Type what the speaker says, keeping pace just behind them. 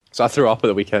So I threw up at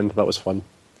the weekend. That was fun.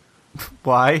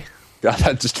 Why?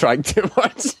 I just drank too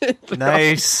much.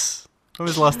 Nice. When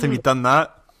was the last time you'd done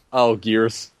that? Oh,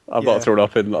 years. I've not thrown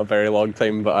up in a very long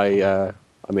time, but I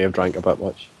may have drank a bit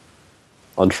much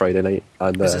on Friday night.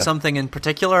 And Was it something in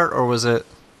particular, or was it...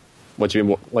 what do you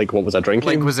mean? Like, what was I drinking?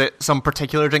 Like, was it some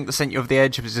particular drink that sent you over the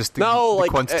edge? It was just the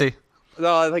quantity?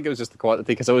 No, I think it was just the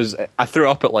quantity, because I threw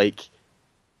up at like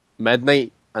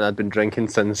midnight, and I'd been drinking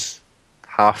since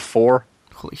 4:30.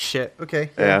 Holy shit. Okay,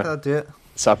 yeah. That'll do it.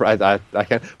 So I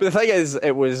can't. But the thing is,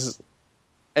 it was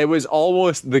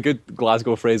almost the good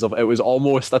Glasgow phrase of it was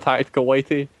almost a tactical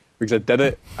whitey, because I did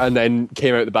it and then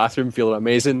came out of the bathroom feeling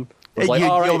amazing. I was like,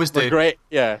 all right, always we're do. Great.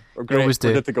 Yeah, we're great. Always do.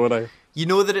 We're good to go now. You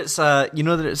know that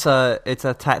it's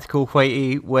a tactical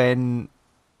whitey when,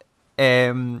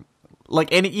 even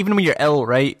when you're ill,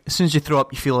 right? As soon as you throw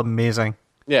up, you feel amazing.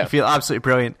 Yeah, you feel absolutely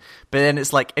brilliant. But then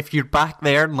it's like if you're back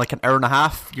there in like an hour and a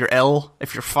half, you're ill.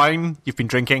 If you're fine, you've been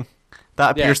drinking.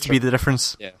 That appears to be the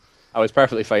difference. Yeah, I was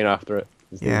perfectly fine after it.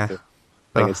 Yeah,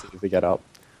 thing is to get up.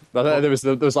 But there was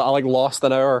I like lost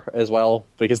an hour as well,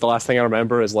 because the last thing I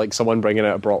remember is like someone bringing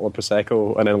out a bottle of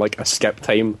prosecco and then like a skip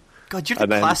time. God, you're the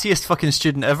classiest fucking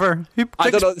student ever. I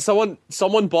don't know.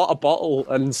 Someone bought a bottle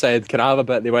and said, "Can I have a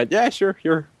bit?" And they went, "Yeah, sure."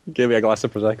 Here, gave me a glass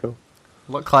of prosecco.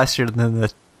 A lot classier than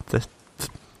the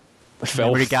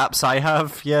memory filth. gaps I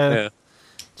have. Yeah.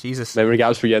 Jesus. Memory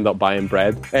gaps where you end up buying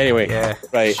bread. Anyway, yeah,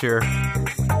 right. Sure.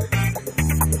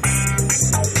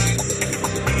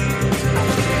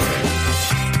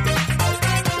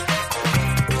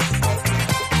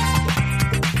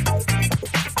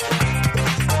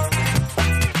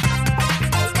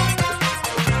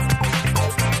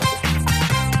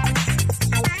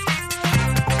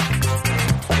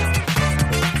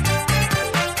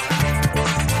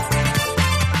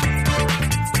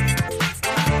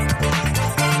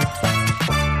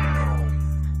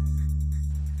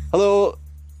 Hello,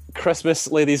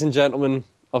 Christmas, ladies and gentlemen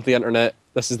of the internet.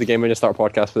 This is the Game When You Start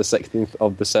podcast for the 16th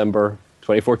of December,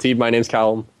 2014. My name's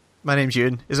Callum. My name's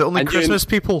Ewan. Is it only Christmas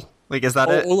people? Like, is that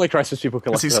it? Only Christmas people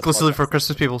can listen to this. It's exclusively for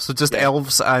Christmas people, so just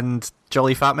elves and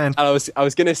jolly fat men. And I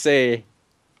was going to say,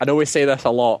 I know we say this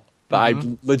a lot, but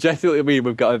I legitimately mean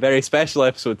we've got a very special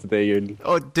episode today, Ewan.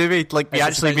 Oh, do we? Like, we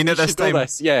actually mean it this time?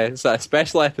 Yeah, it's a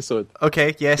special episode.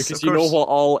 Okay, yes, because you know what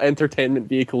all entertainment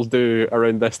vehicles do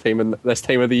around this time of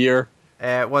the year?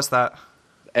 What's that?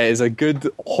 It is a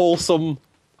good, wholesome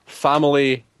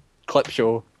family clip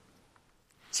show.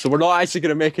 So we're not actually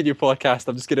going to make a new podcast.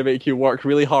 I'm just going to make you work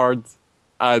really hard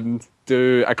and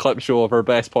do a clip show of our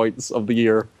best points of the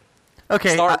year.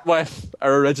 Okay. Start with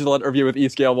our original interview with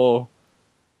East Gilmo.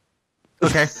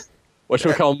 Okay. Which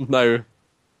will come now.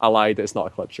 I lied, it's not a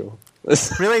clip show.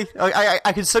 Really?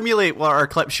 I could simulate what our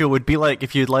clip show would be like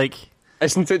if you'd like.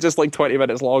 Isn't it just like 20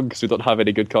 minutes long because we don't have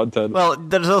any good content? Well,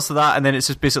 there's also that, and then it's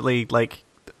just basically like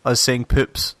us saying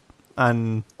poops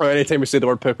and... Or anytime we say the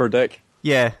word poop or dick.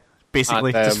 Yeah,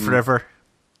 basically, and, just forever.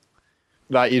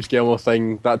 That East Gilmo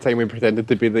thing, that time we pretended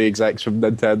to be the execs from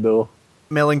Nintendo.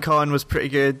 Melancon was pretty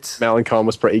good. Melancon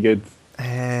was pretty good.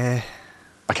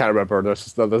 I can't remember.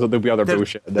 There'll be other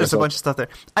bullshit. There's a bunch of stuff there.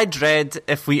 I dread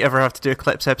if we ever have to do a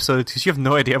clips episode, because you have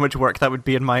no idea how much work that would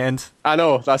be on my end. I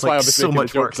know. That's why I was so making much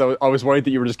a joke, because I was worried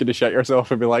that you were just going to shit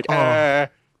yourself and be like,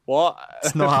 what?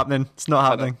 It's not happening. It's not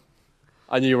happening.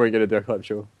 I knew you weren't going to do a clip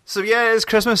show. So yeah, it's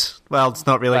Christmas. Well, it's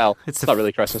not really. Well, it's not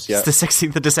really Christmas yet. It's the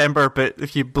 16th of December, but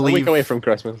if you believe... A week away from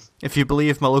Christmas. If you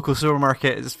believe my local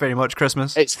supermarket, it's very much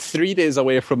Christmas. It's 3 days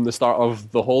away from the start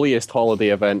of the holiest holiday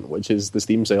event, which is the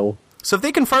Steam sale. So have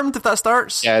they confirmed if that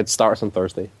starts? Yeah, it starts on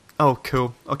Thursday. Oh,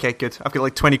 cool. Okay, good. I've got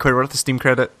like 20 quid worth of Steam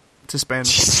credit to spend.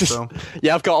 So.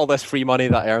 Yeah, I've got all this free money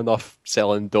that I earned off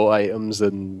selling Dota items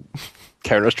and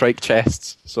Counter-Strike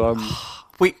chests, so I'm...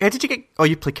 Wait, how did you get... Oh,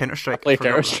 you play Counter-Strike. I play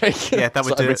Counter-Strike. Yeah, that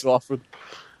would do it. So often.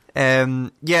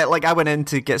 Yeah, like I went in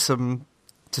to get some...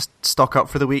 Just stock up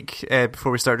for the week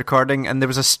before we started recording, and there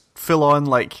was a full-on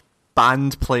like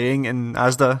band playing in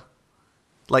Asda.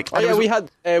 Like, oh yeah,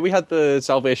 we had the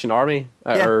Salvation Army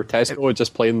at our Tesco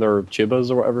just playing their tubas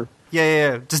or whatever.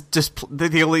 Yeah.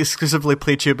 They only exclusively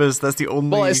play tubas. That's the only...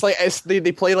 Well, it's like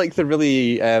they play like the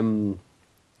really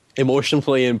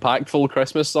emotionally impactful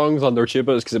Christmas songs on their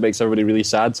tubas because it makes everybody really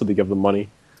sad, so they give them money.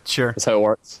 Sure. That's how it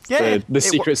works. Yeah, the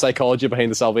secret psychology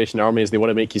behind the Salvation Army is they want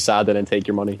to make you sad and then take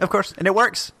your money. Of course, and it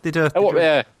works. They do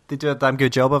a damn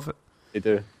good job of it. They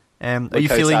do. Are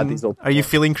you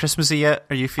feeling Christmassy yet?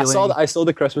 Are you feeling? I saw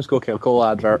the Christmas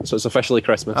Coca-Cola advert, so it's officially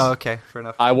Christmas. Oh, okay, fair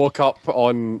enough. I woke up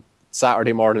on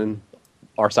Saturday morning,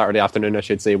 or Saturday afternoon, I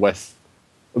should say, with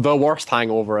the worst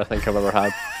hangover I think I've ever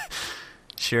had.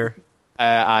 Sure.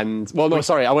 I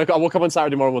woke up on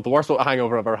Saturday morning with the worst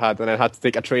hangover I've ever had, and I had to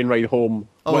take a train ride home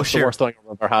with the worst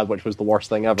hangover I've ever had, which was the worst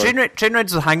thing ever. Train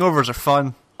rides with hangovers are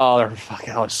fun. Oh, they're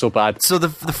fucking, it's so bad. So the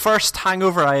first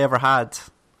hangover I ever had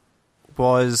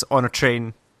was on a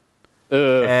train.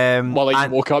 You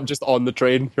woke up just on the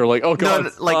train. You're like, oh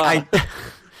god. No,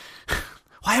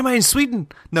 why am I in Sweden?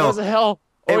 No, what the hell?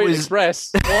 Orient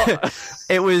Express. What?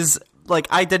 It was like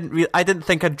I didn't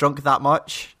think I'd drunk that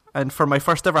much, and for my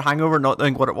first ever hangover, not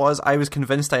knowing what it was, I was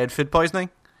convinced I had food poisoning.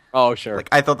 Oh sure. Like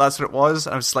I thought that's what it was.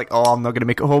 I was just like, oh, I'm not gonna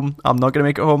make it home.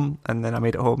 And then I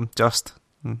made it home.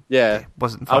 Yeah,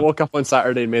 wasn't fun. I woke up on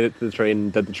Saturday and made it to the train,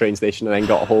 did the train station, and then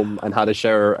got home and had a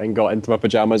shower and got into my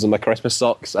pajamas and my Christmas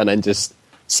socks, and then just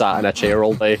sat in a chair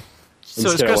all day.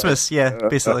 So it's Christmas,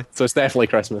 basically. So it's definitely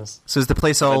Christmas. So is the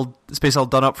place all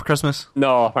done up for Christmas?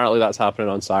 No, apparently that's happening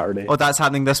on Saturday. Oh, that's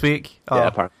happening this week? Oh. Yeah,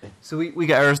 apparently. So we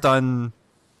got ours done,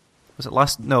 was it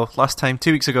last time,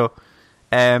 2 weeks ago.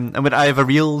 And I have a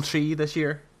real tree this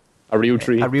year. A real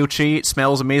tree? A real tree. It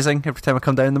smells amazing every time I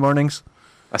come down in the mornings.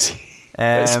 I see.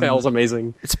 It smells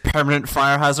amazing. It's a permanent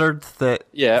fire hazard that,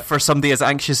 for somebody as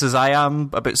anxious as I am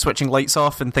about switching lights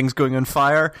off and things going on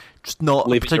fire, just not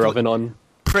leaving your oven on.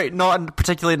 Not a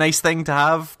particularly nice thing to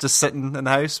have, just sitting in the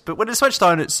house. But when it's switched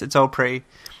on, it's all pretty.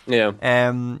 Yeah.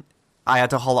 I had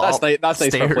to haul it up. That's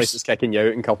nice for a place that's kicking you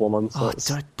out in a couple of months.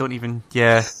 Oh, don't even.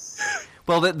 Yeah.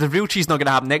 Well, the real tree's not going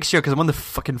to happen next year because I'm on the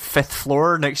fucking 5th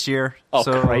floor next year. Oh,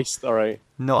 so Christ! All right.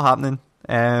 Not happening.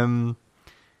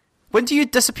 When do you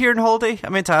disappear on holiday? I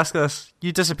meant to ask this.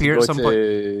 You disappear at some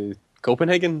point.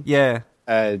 Copenhagen? Yeah.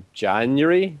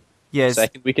 January? Yes.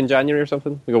 Second week in January or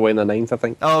something. We go away on the 9th, I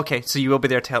think. Oh, okay. So you will be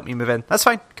there to help me move in. That's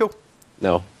fine. Cool.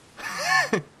 No.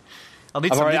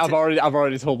 I've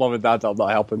already told Mum and Dad that I'm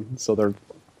not helping, so they're...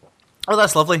 Oh,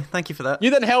 that's lovely. Thank you for that. You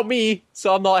didn't help me,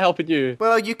 so I'm not helping you.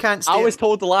 Well, you can't stay... I was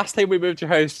told the last time we moved to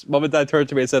your house, Mum and Dad turned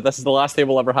to me and said, this is the last time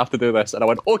we'll ever have to do this. And I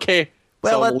went, okay.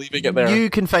 Well, so I'm leaving it there.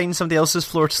 You can find somebody else's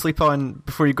floor to sleep on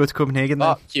before you go to Copenhagen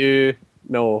then. Fuck you.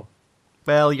 No.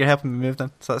 Well, you're helping me move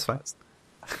then, so that's fine.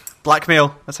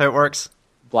 Blackmail. That's how it works.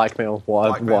 Blackmail.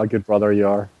 What a good brother you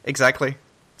are. Exactly.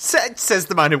 Says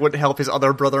the man who wouldn't help his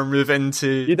other brother move into...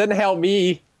 You didn't help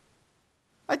me.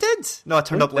 I did. No, I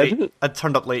turned up late. I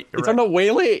turned up late. You turned up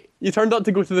way late. You turned up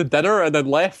to go to the dinner and then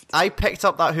left. I picked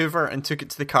up that Hoover and took it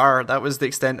to the car. That was the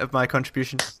extent of my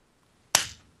contribution.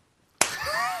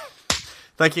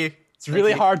 Thank you. It's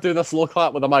really hard doing a slow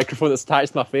clap with a microphone that's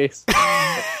attached to my face.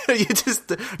 you just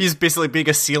basically being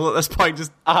a seal at this point.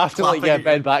 Just I have to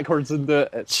bend backwards and do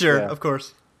it. Sure, of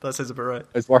course. That sounds about right.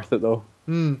 It's worth it though.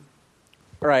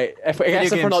 Right, if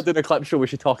we're not doing a clip show, we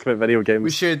should talk about video games. We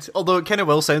should, although it kind of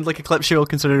will sound like a clip show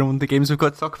considering the games we've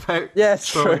got to talk about. Yeah,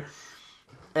 it's true.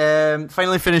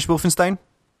 Finally finished Wolfenstein.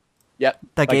 Yep,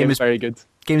 that game is very good.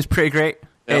 Game's pretty great.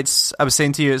 Yep. I was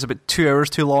saying to you, it's about 2 hours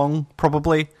too long,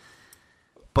 probably.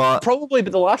 But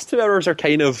the last 2 hours are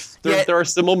kind of... There are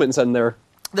some moments in there.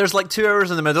 There's like 2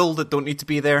 hours in the middle that don't need to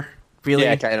be there, really.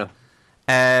 Yeah, kind of.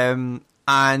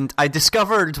 And I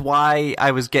discovered why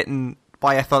I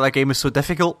thought that game was so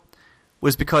difficult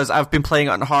was because I've been playing it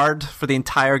on hard for the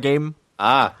entire game.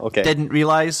 Ah, okay. Didn't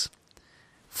realise.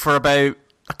 For about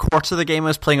a quarter of the game I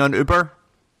was playing on Uber.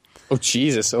 Oh,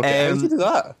 Jesus, okay. How did you do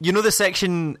that? You know the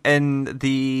section in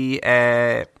the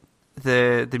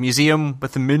museum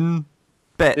with the moon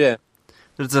bit? Yeah.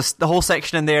 There's the whole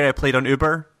section in there I played on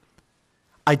Uber.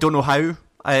 I don't know how.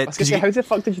 I was going to say, how the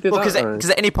fuck did you do that? Because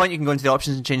at any point you can go into the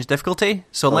options and change difficulty.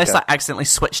 So unless I accidentally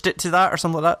switched it to that or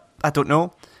something like that, I don't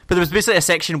know. But there was basically a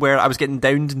section where I was getting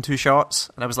downed in 2 shots,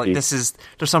 and I was like, there's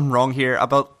something wrong here.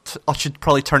 I should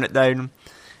probably turn it down,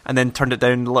 and then turned it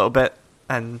down a little bit,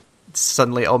 and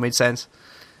suddenly it all made sense.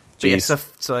 Yeah,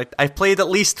 so I played at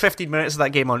least 15 minutes of that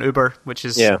game on Uber, which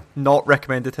is not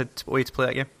recommended way to play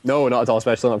that game. No, not at all,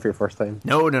 especially not for your first time.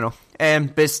 No.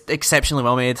 But it's exceptionally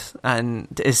well made, and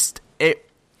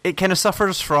it kind of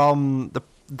suffers from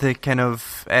the kind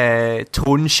of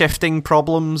tone shifting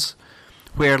problems,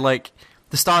 where like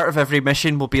the start of every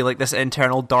mission will be like this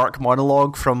internal dark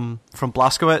monologue from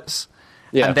Blazkowicz,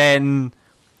 and then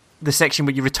the section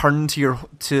where you return to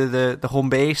the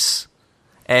home base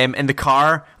in the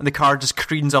car, and the car just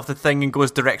careens off the thing and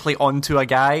goes directly onto a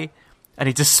guy, and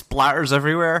he just splatters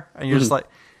everywhere, and you're just like,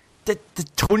 the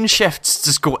tone shifts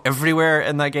just go everywhere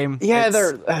in that game. Yeah,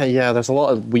 there's a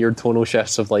lot of weird tonal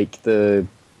shifts of like the...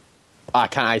 I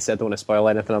don't want to spoil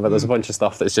anything of it. There's a bunch of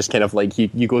stuff that's just kind of like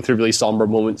you go through really somber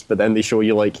moments, but then they show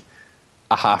you like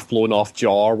a half blown off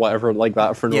jaw or whatever like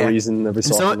that for no reason every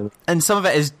so often. And some of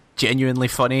it is genuinely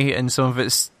funny, and some of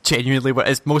it's genuinely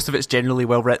most of it's genuinely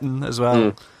well written as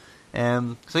well.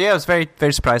 So yeah, I was very,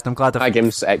 very surprised. I'm glad That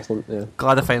game's excellent. Yeah.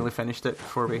 glad I finally finished it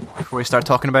before we start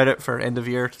talking about it for end of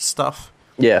year stuff.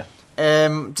 Yeah.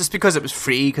 Just because it was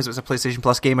free, because it was a PlayStation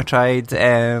Plus game, I tried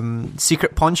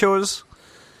Secret Ponchos.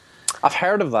 I've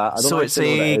heard of that. I don't So know it's what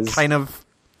a it is. kind of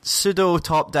pseudo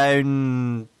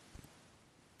top-down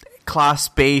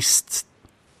class-based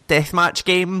deathmatch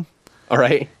game. All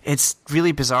right. It's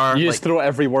really bizarre. You just throw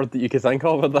every word that you could think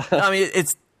of at that. I mean,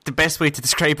 it's the best way to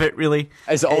describe it, really.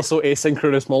 Is it also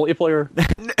asynchronous multiplayer?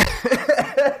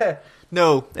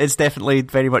 No, it's definitely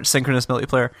very much synchronous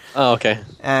multiplayer. Oh, okay.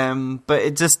 But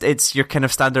it's your kind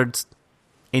of standard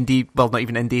indie, well, not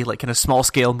even indie, like kind of small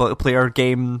scale multiplayer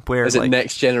game where Is it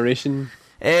next generation?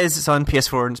 It is. It's on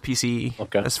PS4 and it's PC,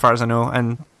 Okay. as far as I know,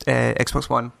 and Xbox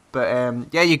One. But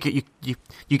yeah, you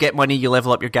get money, you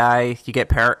level up your guy, you get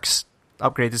perks,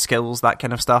 upgraded skills, that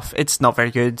kind of stuff. It's not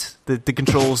very good. The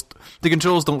controls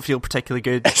don't feel particularly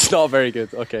good. It's not very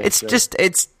good. Okay. It's sure. just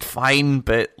it's fine,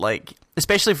 but like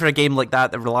especially for a game like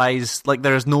that relies like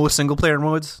there is no single player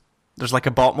mode. There's like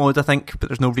a bot mode, I think, but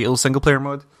there's no real single player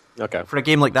mode. Okay. For a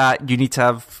game like that, you need to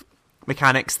have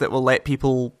mechanics that will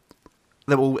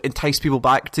entice people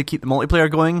back to keep the multiplayer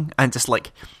going, and just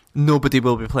like nobody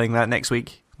will be playing that next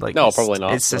week. Like No, probably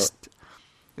not, It's just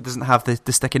it doesn't have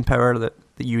the sticking power that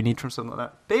you need from something like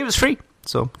that. But it was free,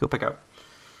 so go pick it up.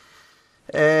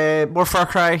 More Far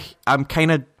Cry. I'm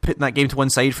kind of putting that game to one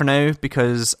side for now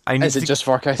because I need Is it just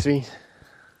Far Cry 3?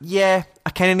 Yeah,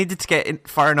 I kind of needed to get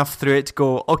far enough through it to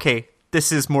go, okay,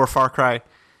 this is more Far Cry.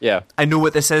 Yeah. I know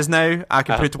what this is now. I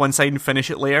can put it to one side and finish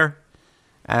it later.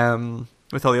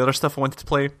 With all the other stuff I wanted to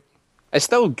play. It's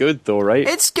still good though, right?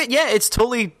 It's good. Yeah, it's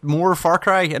totally more Far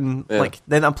Cry, and like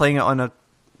then I'm playing it on a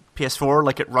PS4.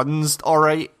 Like it runs all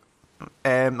right,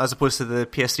 as opposed to the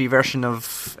PS3 version of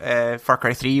Far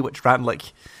Cry 3, which ran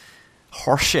like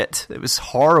horseshit. It was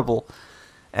horrible.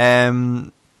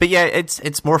 But yeah,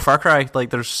 it's more Far Cry. Like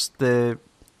there's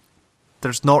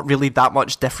not really that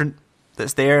much different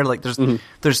that's there. Like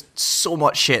there's so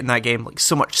much shit in that game, like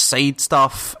so much side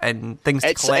stuff and things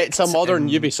to collect. It's a modern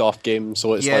Ubisoft game,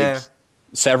 so it's like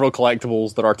several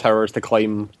collectibles that are towers to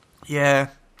climb. Yeah,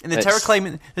 and the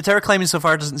tower climbing so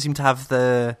far doesn't seem to have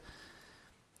the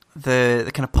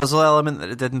kind of puzzle element that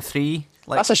it did in 3.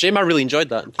 Like, That's a shame. I really enjoyed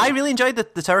that. I really enjoyed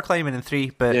the tower climbing in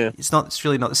 3, but it's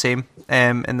really not the same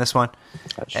in this one.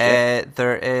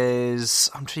 There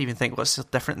is, I'm trying to even think what's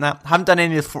different in that. I haven't done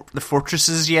any of the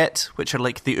fortresses yet, which are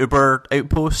like the Uber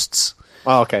outposts.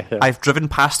 Oh, okay. Yeah. I've driven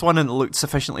past one and it looked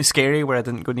sufficiently scary where I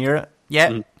didn't go near it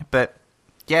yet. But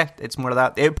yeah, it's more of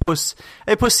that. The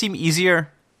outposts seem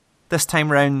easier this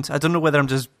time round. I don't know whether I'm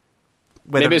just...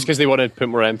 Maybe it's because they want to put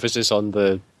more emphasis on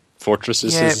the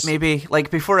fortresses. Yeah, maybe.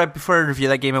 Like before I review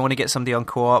that game, I want to get somebody on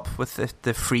co-op with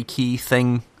the free key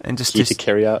thing and just Key to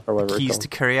Kiryat or whatever. keys to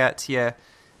Kiryat, yeah,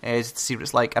 to see what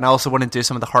it's like. And I also want to do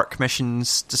some of the Hark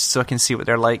missions just so I can see what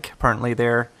they're like. Apparently,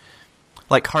 they're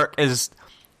like Hark's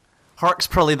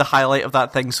probably the highlight of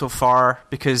that thing so far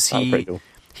because cool.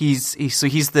 he's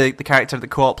the character that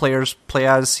co-op players play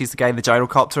as. He's the guy in the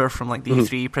gyrocopter from like the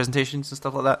E3 presentations and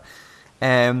stuff like that.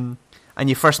 And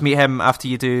you first meet him after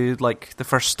you do like the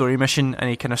first story mission, and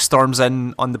he kind of storms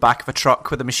in on the back of a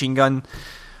truck with a machine gun,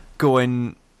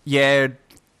 going, "Yeah,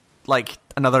 like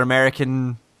another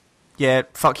American, yeah,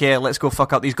 fuck yeah, let's go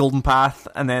fuck up these Golden Path."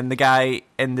 And then the guy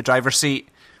in the driver's seat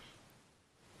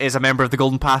is a member of the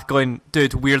Golden Path, going,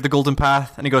 "Dude, we're the Golden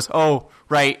Path," and he goes, "Oh,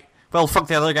 right, well, fuck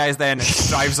the other guys then," and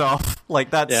drives off.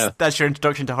 Like that's your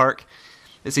introduction to Hark.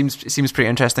 It seems pretty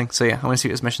interesting. So yeah, I want to see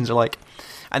what his missions are like.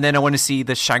 And then I want to see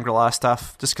the Shangri-La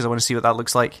stuff, just because I want to see what that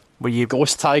looks like. Where you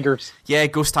Ghost Tigers. Yeah,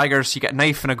 Ghost Tigers. You get a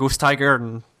knife and a Ghost Tiger,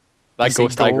 and That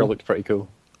Ghost Tiger looked pretty cool.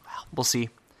 We'll see.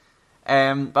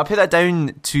 But I put that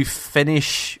down to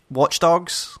finish Watch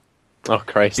Dogs. Oh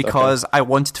Christ! Because I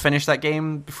wanted to finish that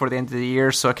game before the end of the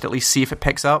year, so I could at least see if it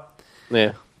picks up.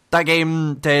 Yeah. That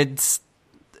game did.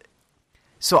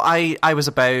 So I was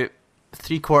about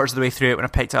 3/4 of the way through it when I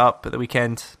picked it up at the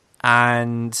weekend,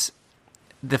 and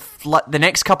the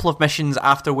next couple of missions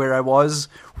after where I was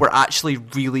were actually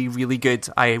really, really good.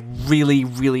 I really,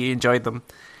 really enjoyed them.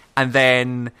 And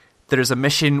then there's a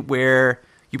mission where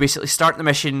you basically start the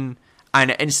mission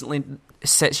and it instantly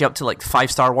sets you up to like the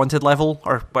 5-star wanted level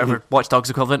or whatever Watch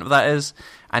Dogs equivalent of that is,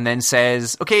 and then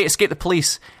says, okay, escape the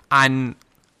police. And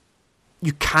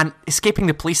you can't... Escaping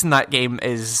the police in that game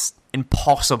is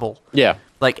impossible. Yeah.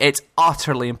 Like, it's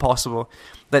utterly impossible.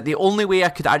 That the only way I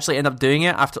could actually end up doing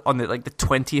it on the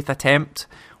 20th attempt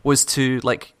was to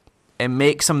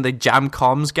make some of the jam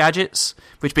comms gadgets,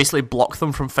 which basically block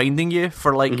them from finding you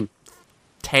for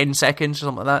 10 seconds or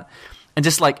something like that, and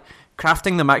just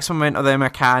crafting the maximum amount of them I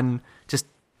can, just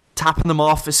tapping them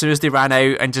off as soon as they ran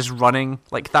out and just running.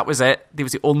 Like, that was it. It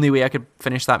was the only way I could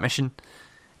finish that mission.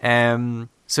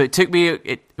 So it took me...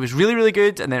 It was really, really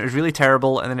good, and then it was really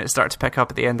terrible, and then it started to pick up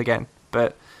at the end again.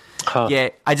 But... yeah,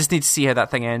 I just need to see how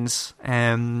that thing ends.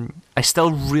 I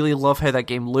still really love how that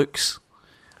game looks.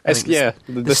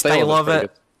 The style of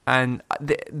it. And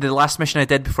the last mission I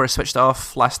did before I switched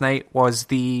off last night was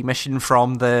the mission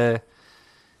from the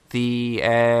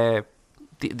original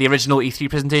E3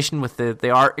 presentation with the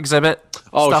art exhibit.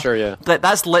 Oh, stuff. sure, yeah.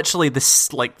 That's literally the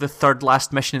third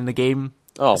last mission in the game,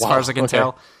 as far as I can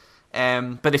tell.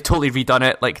 But they've totally redone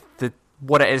it. Like,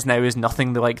 what it is now is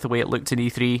nothing like the way it looked in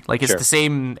E3. Like, it's the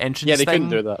same entrance. Yeah, they thing.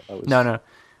 couldn't do that. No.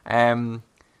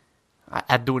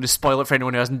 I don't want to spoil it for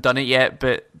anyone who hasn't done it yet,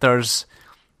 but there's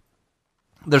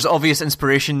obvious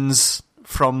inspirations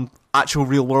from actual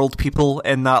real world people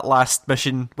in that last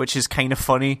mission, which is kind of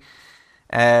funny.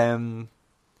 I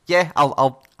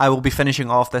will be finishing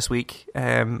off this week,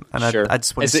 and sure. I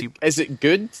just want to see. Is it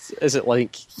good? Is it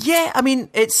like? Yeah, I mean,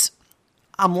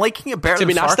 I'm liking it better.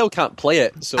 I still can't play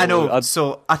it. So I know.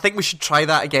 So I think we should try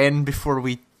that again before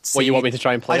we. What, you want me to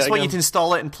try and play it? I just want you to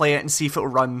install it and play it and see if it'll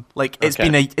run. Like, it's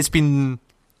been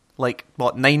like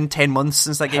what 9-10 months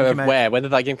since that game came out. When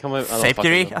did that game come out?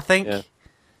 February, I think. Yeah.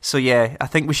 So yeah, I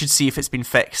think we should see if it's been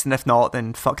fixed, and if not,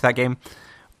 then fuck that game.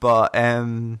 But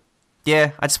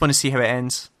yeah, I just want to see how it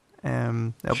ends.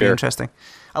 It'll be interesting.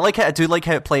 I do like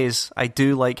how it plays. I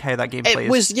do like how that game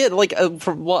plays. It was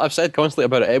from what I've said constantly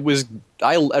about it. It was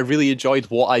I really enjoyed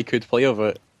what I could play of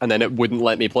it, and then it wouldn't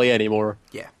let me play anymore.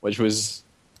 Yeah, which was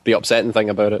the upsetting thing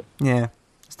about it. Yeah,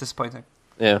 it's disappointing.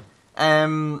 Yeah.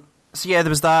 So yeah,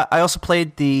 there was that. I also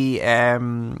played the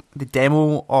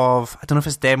demo of, I don't know if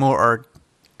it's demo or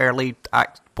early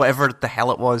act, whatever the hell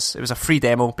it was. It was a free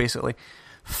demo basically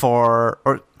or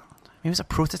maybe it was a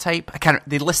prototype.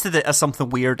 They listed it as something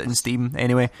weird in Steam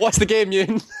anyway. What's the game,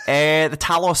 Ewan? The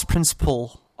Talos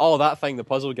Principle. Oh, that thing, the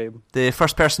puzzle game. The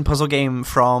first-person puzzle game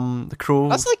from the Crow.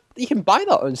 That's like, you can buy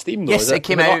that on Steam, though. Yes, it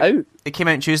came out. It came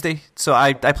out on Tuesday, so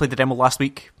I played the demo last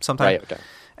week sometime. Right, okay.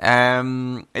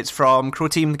 It's from Crow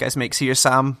Team, the guys who make Serious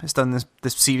Sam. It's done this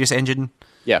Serious Engine.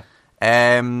 Yeah.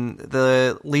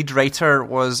 The lead writer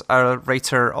was a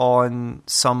writer on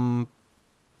some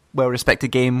well-respected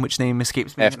game, which name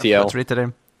escapes me. FTL. Rated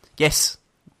him. Yes,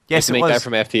 it was. The guy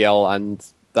from FTL and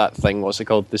that thing, what's it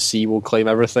called? The Sea Will Claim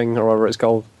Everything, or whatever it's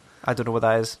called. I don't know what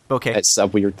that is, but okay. It's a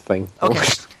weird thing. Okay.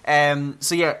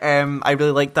 So yeah, I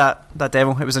really liked that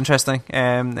demo. It was interesting.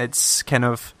 It's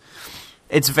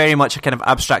very much a kind of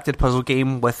abstracted puzzle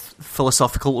game with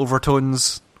philosophical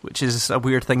overtones, which is a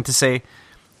weird thing to say.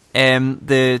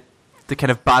 The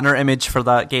kind of banner image for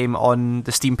that game on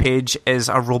the Steam page is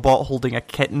a robot holding a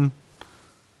kitten.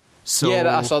 So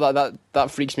yeah, I saw that.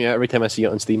 That freaks me out every time I see it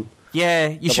on Steam. Yeah,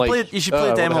 you should play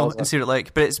the demo and see what it's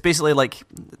like. But it's basically like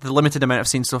the limited amount I've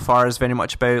seen so far is very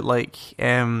much about like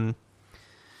you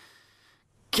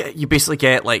basically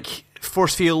get like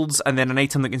force fields and then an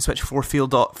item that can switch force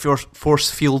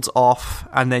fields off,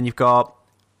 and then you've got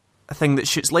a thing that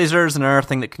shoots lasers and another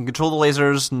thing that can control the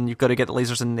lasers, and you've got to get the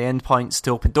lasers in the endpoints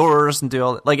to open doors and do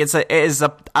all like it is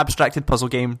a abstracted puzzle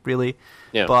game really.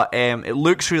 Yeah. But it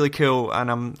looks really cool,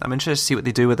 and I'm interested to see what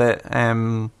they do with it.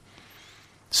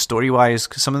 Story wise,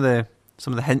 because some of the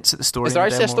hints at the story. Is there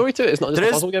actually a story to it? It's not just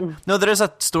a puzzle game? No, there is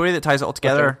a story that ties it all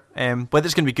together. Okay. Whether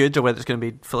it's going to be good or whether it's going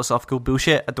to be philosophical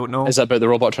bullshit, I don't know. Is that about the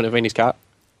robot trying to find his cat?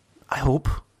 I hope.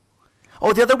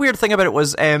 Oh, the other weird thing about it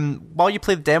was while you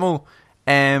play the demo,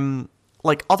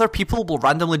 like other people will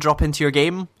randomly drop into your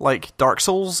game, like Dark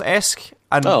Souls-esque,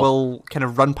 and will kind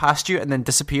of run past you and then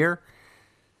disappear.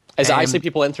 Is it actually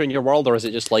people entering your world, or is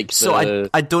it just like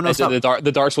I don't know. Is it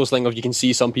the Dark Souls thing of you can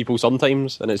see some people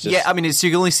sometimes, and it's just I mean, you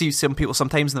can only see some people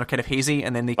sometimes, and they're kind of hazy,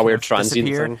 and then they a weird transient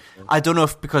disappear. Thing. I don't know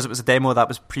if because it was a demo that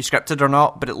was pre-scripted or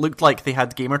not, but it looked like they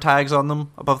had gamer tags on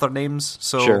them above their names.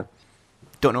 So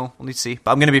don't know. We'll need to see.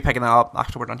 But I'm going to be picking that up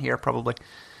after we're done here, probably.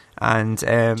 And do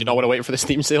you not want to wait for the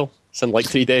Steam sale? It's in like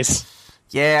 3 days.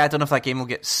 Yeah, I don't know if that game will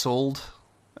get sold.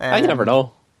 I never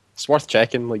know. It's worth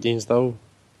checking, like games though.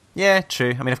 Yeah,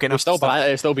 true. I mean, it'll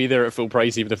still be there at full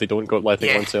price, even if they don't go let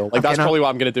it on sale. Like that's probably what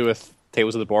I'm going to do with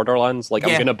Tales of the Borderlands. Like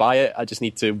I'm going to buy it. I just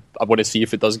need to. I want to see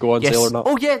if it does go on sale or not.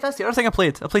 Oh yeah, that's the other thing I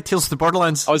played. I played Tales of the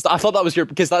Borderlands. I thought that was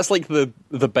because that's like the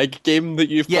big game that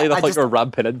you've played. I think we're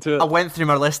ramping into it. I went through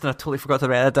my list and I totally forgot to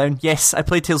write it down. Yes, I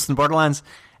played Tales of the Borderlands.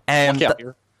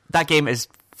 That game is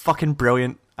fucking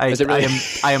brilliant. Is it really?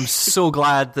 I am so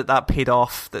glad that paid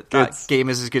off. That game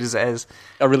is as good as it is.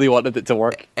 I really wanted it to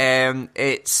work.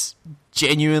 It's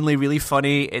genuinely really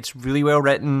funny. It's really well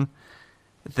written.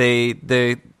 The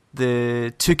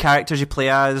two characters you play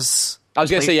as I was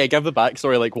going to say, yeah, give the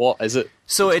backstory. Like, what is it?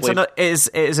 So Explain. it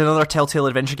is another Telltale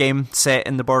adventure game set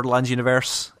in the Borderlands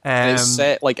universe. And it's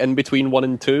set like in between 1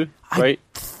 and 2, right?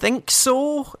 I think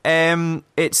so.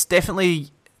 It's definitely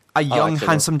a young, actually,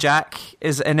 handsome Jack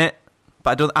is in it,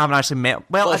 but I haven't actually met.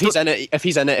 Well, if he's in it,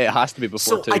 it has to be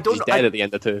before 2. He's dead at the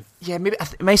end of 2. Yeah, maybe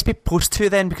it might be post 2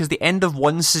 then, because the end of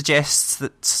 1 suggests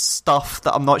that stuff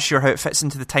that I'm not sure how it fits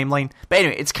into the timeline. But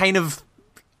anyway, it's kind of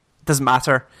doesn't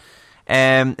matter.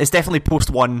 It's definitely post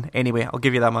 1 anyway. I'll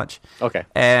give you that much. Okay.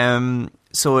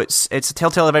 So it's a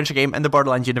Telltale adventure game in the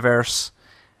Borderlands universe.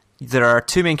 There are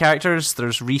 2 main characters.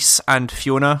 There's Reese and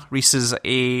Fiona. Reese is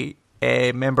a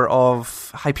member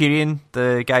of Hyperion,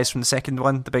 the guys from the second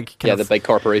one, the big the big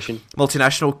corporation,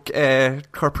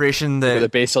 multinational corporation. The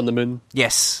base on the moon.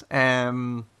 Yes.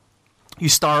 You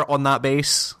start on that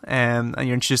base, and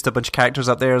you're introduced to a bunch of characters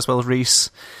up there, as well as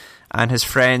Reese and his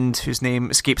friend, whose name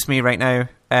escapes me right now.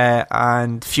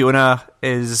 And Fiona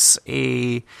is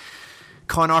a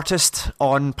con artist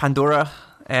on Pandora,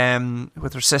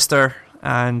 with her sister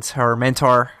and her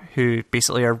mentor, who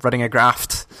basically are running a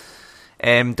graft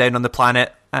down on the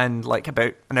planet. And like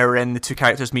about an hour in, the 2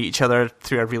 characters meet each other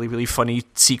through a really, really funny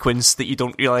sequence that you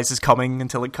don't realise is coming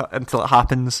until it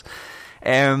happens.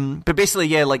 But basically,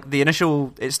 yeah, like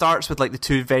it starts with like the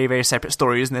 2 very, very separate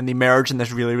stories, and then they merge in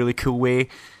this really, really cool way.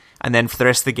 And then for the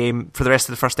rest of the game, for the rest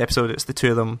of the first episode, it's the two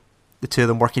of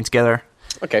them working together.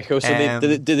 Okay, cool. So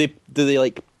do they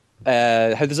like?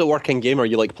 How does it work in game? Are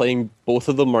you like playing both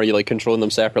of them, or are you like controlling them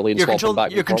separately and swapping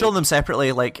back? You're controlling them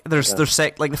separately. Like there's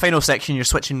like the final section, you're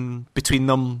switching between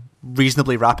them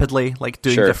reasonably rapidly, like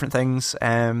doing different things.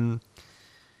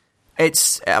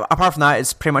 It's apart from that,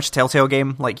 it's pretty much a Telltale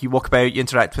game. Like you walk about, you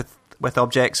interact with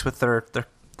objects with their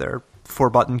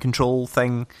 4-button control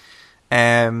thing.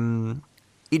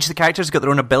 Each of the characters have got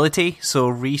their own ability. So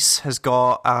Reese has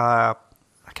got I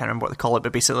can't remember what they call it,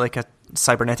 but basically like a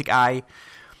cybernetic eye,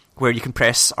 where you can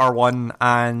press R1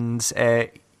 and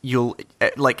you'll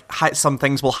some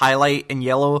things will highlight in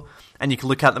yellow, and you can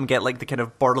look at them, get like the kind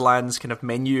of Borderlands kind of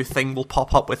menu thing will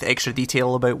pop up with extra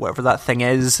detail about whatever that thing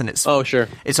is, and it's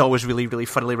it's always really, really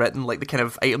funnily written, like the kind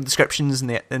of item descriptions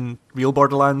in real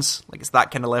Borderlands, like it's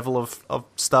that kind of level of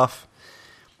stuff.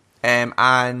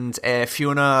 And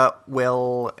Fiona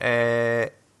will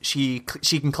she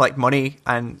can collect money,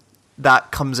 and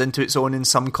that comes into its own in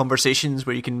some conversations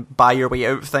where you can buy your way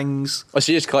out of things. Oh,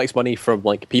 she just collects money from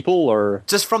like people, or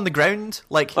just from the ground?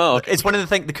 Like, okay. It's one of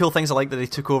the cool things I like that they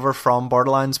took over from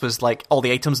Borderlands was like all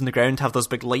the items in the ground have those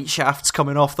big light shafts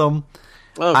coming off them.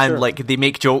 Oh, and sure. like they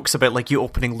make jokes about like you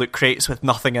opening loot crates with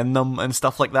nothing in them and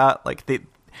stuff like that. Like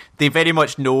they very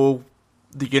much know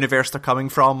the universe they're coming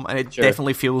from, and it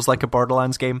definitely feels like a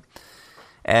Borderlands game.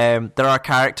 There are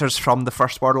characters from the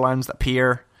first Borderlands that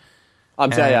appear.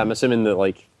 I'm assuming that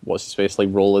like what's his face, like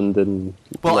Roland and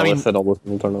Lilith and all those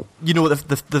people turn up. You know,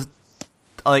 the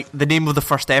like the name of the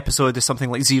first episode is something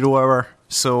like 0 Hour.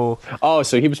 So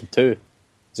so he was from 2.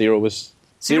 Zero was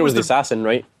the assassin,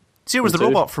 right? Zero was the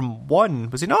robot from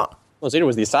 1, was he not? No, Zero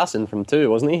was the assassin from 2,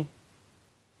 wasn't he?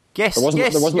 Yes, there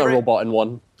wasn't a robot in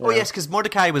 1. Oh yes, because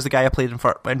Mordecai was the guy I played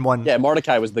in 1. Yeah,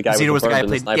 Mordecai was the guy. Zero with was the guy I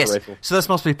bird and played. the sniper Yes, rifle. so this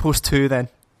must be post 2 then,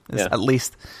 at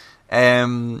least.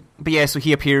 But yeah, so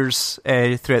he appears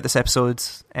throughout this episode,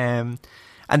 and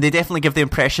they definitely give the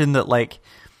impression that like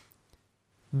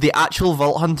the actual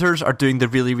Vault Hunters are doing the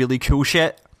really, really cool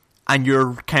shit, and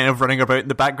you're kind of running about in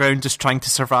the background just trying to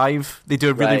survive. They do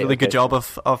a really, really good job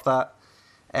of that.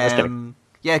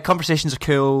 Yeah, conversations are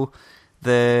cool.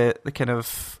 The kind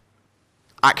of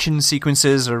action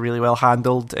sequences are really well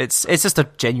handled. It's just a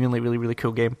genuinely really, really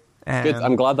cool game. Good.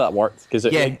 I'm glad that worked, because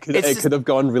it could have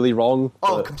gone really wrong.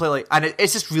 Oh, completely. And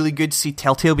it's just really good to see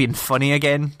Telltale being funny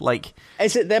again. Like,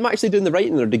 is it them actually doing the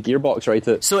writing, or did Gearbox write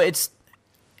it? So it's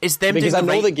them, because doing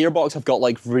I know that Gearbox have got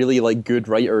like really like good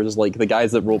writers, like the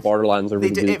guys that wrote Borderlands are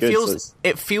really good.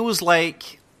 It feels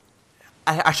like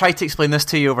I tried to explain this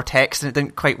to you over text and it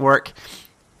didn't quite work.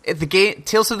 The game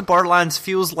Tales of the Borderlands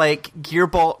feels like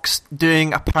Gearbox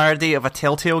doing a parody of a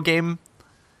Telltale game.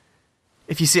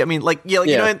 If you see what I mean, like you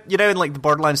know in like the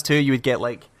Borderlands 2, you would get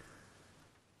there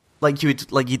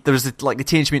was the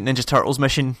Teenage Mutant Ninja Turtles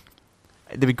mission.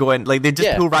 They would go in, like they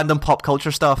just pull random pop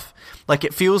culture stuff. Like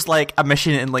it feels like a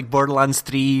mission in like Borderlands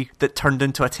 3 that turned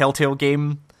into a Telltale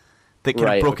game that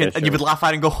kind of broke in, and you would laugh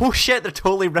at it and go, "Oh shit, they're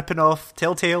totally ripping off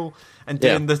Telltale and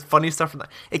doing the funny stuff."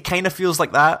 It kind of feels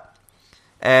like that,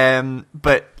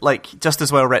 but like just as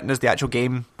well written as the actual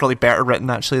game. Probably better written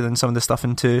actually than some of the stuff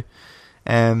in 2.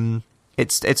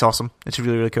 It's awesome. It's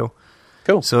really, really cool.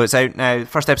 Cool. So it's out now.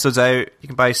 First episode's out. You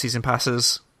can buy season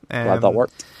passes. Glad that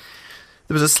worked.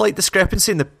 There was a slight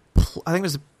discrepancy in I think it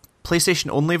was PlayStation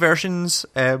only versions,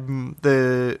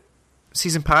 the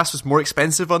season pass was more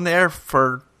expensive on there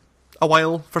for a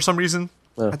while for some reason.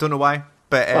 Yeah. I don't know why,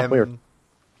 but Weird.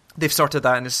 they've sorted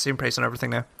that and it's the same price on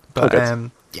everything now. But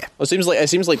yeah, It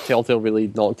seems like Telltale really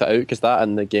knocked it out, because that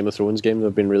and the Game of Thrones game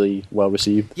have been really well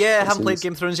received. yeah. I haven't played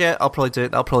Game of Thrones yet. I'll probably do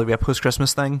it. That'll probably be a post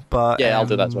Christmas thing. But Yeah, I'll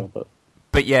do that as well.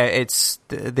 But yeah,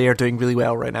 they are doing really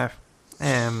well right now.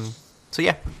 So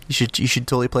yeah, you should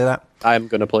totally play that. I'm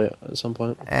gonna play it at some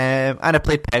point. And I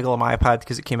played Peggle on my iPad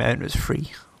because it came out and it was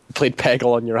free. Played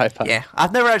Peggle on your iPad. Yeah,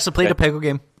 I've never actually played a Peggle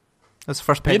game. That's the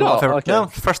first Peggle I've ever. Okay. No,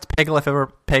 first Peggle I've ever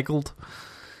peggled.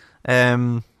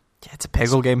 Yeah, it's a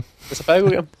Peggle game. It's a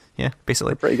Peggle game. Yeah,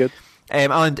 basically. Pretty good.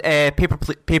 And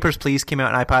Papers, Please came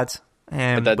out on iPad,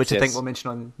 which I think yes. we'll mention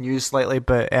on news slightly.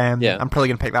 But Yeah. I'm probably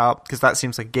going to pick that up because that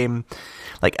seems like a game.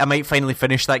 Like, I might finally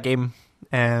finish that game.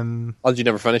 Oh, did you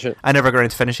never finish it? I never got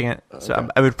into finishing it, so okay.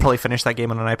 I would probably finish that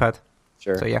game on an iPad.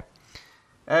 Sure. So yeah,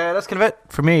 that's kind of it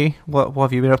for me. What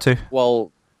have you been up to?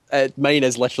 Well, mine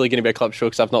is literally going to be a clip show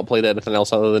because I've not played anything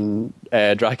else other than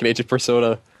Dragon Age of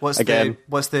Persona. What's again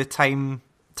the time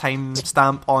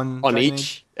stamp on Dragon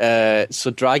each?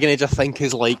 So Dragon Age, I think,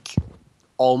 is like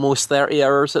almost 30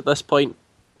 hours at this point,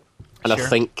 and Sure. I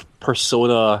think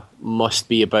Persona must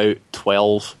be about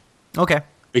 12. Okay.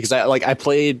 Because I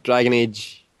played Dragon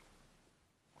Age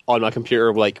on my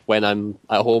computer, like when I'm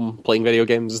at home playing video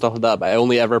games and stuff like that, but I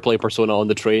only ever play Persona on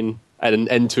the train and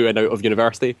into and out of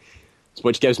university,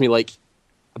 which gives me like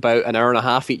about an hour and a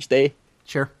half each day.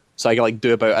 Sure. So I can like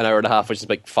do about an hour and a half, which is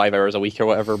like 5 hours a week or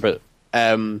whatever. But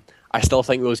I still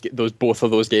think both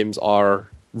of those games are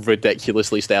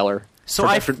ridiculously stellar. So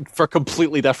for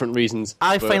completely different reasons.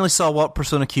 I But- finally saw what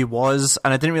Persona Q was,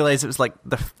 and I didn't realize it was like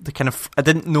the kind of. I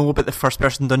didn't know about the first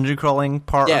person dungeon crawling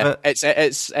part of yeah, it. it's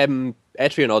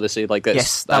Etrian Odyssey. Like that's,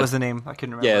 Yes, that was the name. I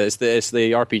couldn't remember. Yeah, it's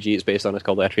the RPG it's based on. It's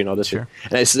called Etrian Odyssey, Sure.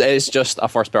 and it's just a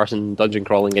first person dungeon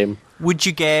crawling game. Would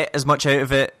you get as much out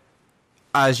of it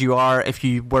as you are if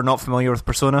you were not familiar with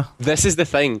Persona? This is the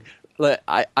thing. Like,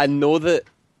 I know that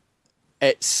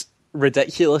it's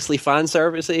ridiculously fan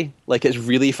servicey. Like, it's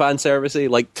really fan servicey.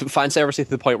 Like, fan servicey to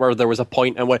the point where there was a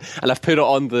point and I've put it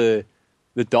on the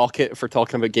docket for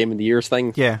talking about Game of the Year's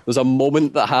thing. Yeah. There's a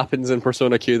moment that happens in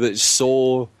Persona Q that's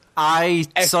so.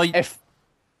 If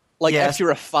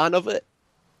you're a fan of it,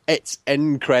 it's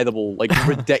incredible. Like,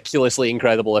 ridiculously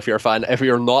incredible if you're a fan. If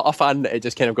you're not a fan, it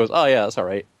just kind of goes, oh yeah, that's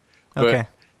alright. Okay.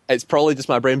 It's probably just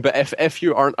my brain, but if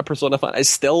you aren't a Persona fan, it's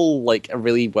still like a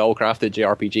really well crafted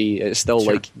JRPG. It's still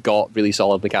Sure. like got really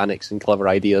solid mechanics and clever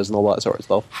ideas and all that sort of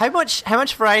stuff. How much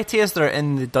variety is there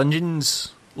in the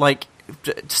dungeons? Like,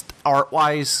 just art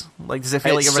wise, like does it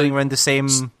feel like you're running around the same?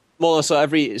 Well, so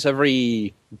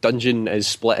every dungeon is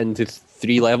split into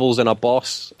 3 levels and a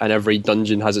boss, and every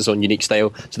dungeon has its own unique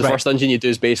style. So the Right. first dungeon you do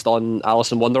is based on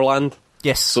Alice in Wonderland.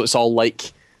 Yes. So it's all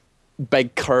like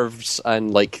big curves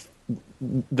and like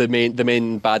the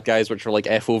main bad guys, which are like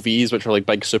FOVs, which are like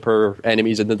big super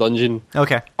enemies in the dungeon,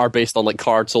 Okay. are based on like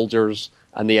card soldiers,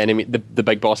 and the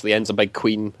big boss at the end's a big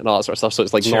queen and all that sort of stuff. So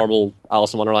it's like Sure. normal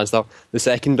Alice in Wonderland stuff. The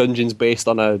second dungeon's based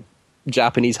on a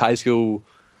Japanese high school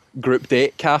group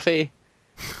date cafe,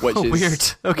 which Oh, is weird.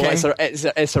 Okay. Well,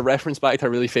 it's a reference back to a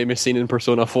really famous scene in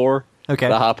Persona 4. Okay.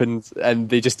 That happened, and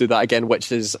they just do that again,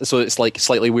 which is so it's like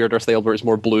slightly weirder style, where it's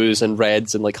more blues and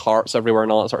reds and like hearts everywhere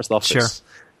and all that sort of stuff. Sure.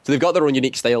 So they've got their own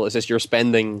unique style. It's just you're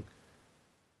spending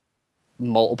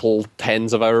multiple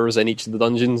tens of hours in each of the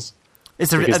dungeons. Are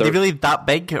they really that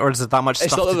big, or is there that much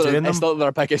stuff to do in them? It's not that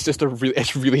they're big. It's just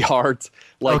it's really hard.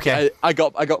 Like Okay. I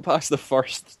got past the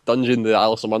first dungeon, the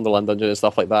Alice in Wonderland dungeon and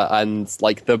stuff like that, and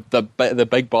like the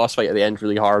big boss fight at the end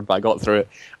really hard, but I got through it,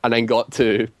 and then got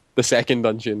to the second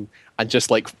dungeon and just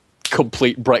like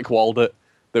complete brick walled it.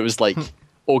 That was like,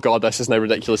 oh god, this is now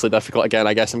ridiculously difficult again.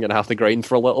 I guess I'm gonna have to grind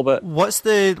for a little bit. What's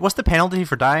the penalty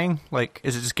for dying? Like,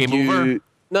 is it just game over?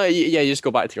 No, you just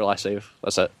go back to your last save.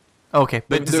 That's it. Okay,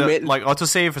 but does the it ma- like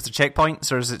autosave? Is it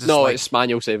checkpoints, or is it just No, like... it's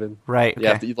manual saving. Right, You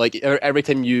have okay. to, like every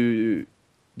time you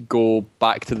go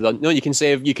back to the dungeon. No, you can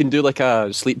save. You can do like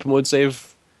a sleep mode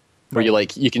save, where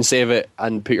you can save it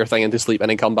and put your thing into sleep and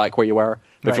then come back where you were.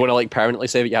 But if you Right. want to like permanently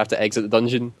save it, you have to exit the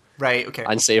dungeon Right, okay.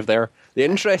 and save there. The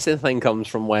interesting thing comes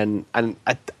from when, and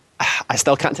I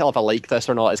still can't tell if I like this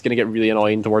or not. It's going to get really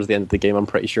annoying towards the end of the game, I'm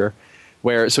pretty sure.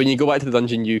 So when you go back to the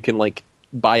dungeon, you can like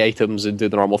buy items and do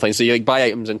the normal thing. So you like buy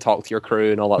items and talk to your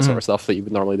crew and all that sort of stuff that you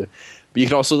would normally do. But you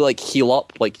can also like heal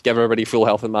up, like give everybody full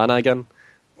health and mana again.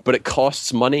 But it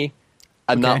costs money,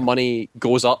 and Okay. that money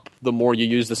goes up the more you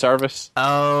use the service.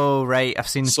 Oh, right. I've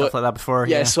seen stuff like that before.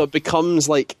 Yeah, Yeah. so it becomes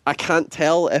like, I can't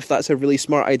tell if that's a really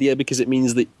smart idea because it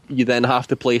means that you then have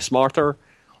to play smarter,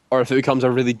 or if it becomes a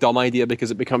really dumb idea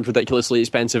because it becomes ridiculously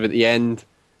expensive at the end,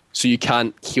 so you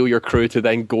can't heal your crew to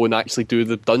then go and actually do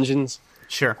the dungeons.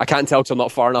 Sure. I can't tell because I'm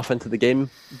not far enough into the game,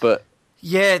 but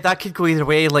yeah, that could go either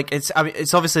way. Like it's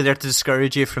obviously there to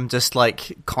discourage you from just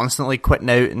like constantly quitting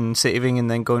out and saving and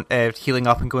then going healing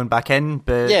up and going back in.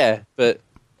 But yeah, but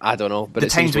I don't know. But the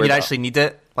times when you'd actually need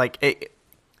it, like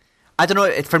I don't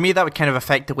know. For me, that would kind of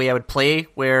affect the way I would play.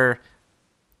 Where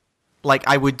like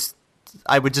I would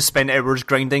just spend hours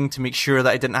grinding to make sure that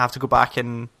I didn't have to go back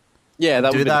and that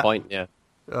would be that. the point. Yeah,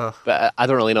 Ugh. but I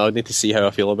don't really know. I need to see how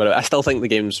I feel about it. I still think the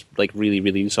game's like really,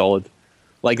 really solid.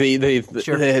 Like the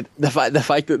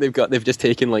fact that they've just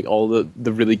taken like all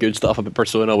the really good stuff about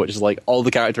Persona, which is like all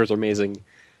the characters are amazing,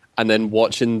 and then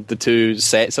watching the two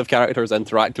sets of characters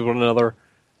interact with one another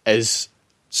is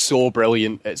so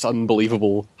brilliant. It's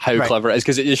unbelievable how clever it is,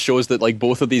 because it just shows that like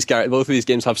both of these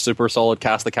games have super solid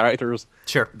cast of characters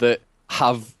that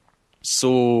have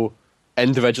so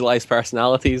individualized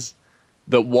personalities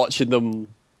that watching them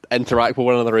interact with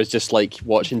one another is just like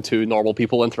watching two normal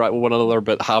people interact with one another,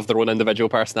 but have their own individual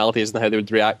personalities and how they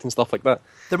would react and stuff like that.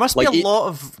 There must be a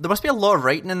lot of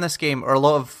writing in this game, or a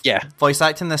lot of voice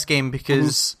acting in this game,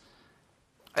 because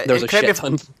there's a shit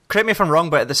ton. Correct me if I'm wrong,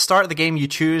 but at the start of the game you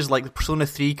choose like the Persona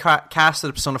 3 cast or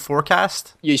the Persona 4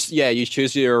 cast. You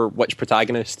choose which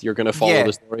protagonist you're going to follow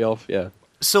the story of. Yeah.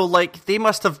 So like they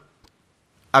must have.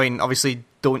 I mean, obviously,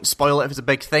 don't spoil it if it's a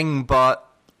big thing, but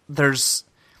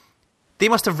they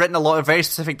must have written a lot of very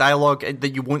specific dialogue that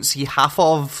you won't see half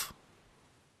of.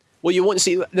 Well, you won't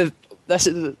see the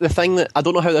thing that I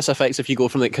don't know how this affects if you go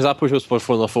from because I chose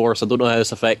Persona 4, so I don't know how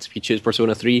this affects if you choose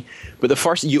Persona 3.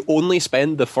 But you only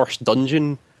spend the first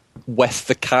dungeon with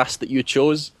the cast that you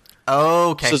chose.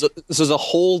 Oh, okay. So there's a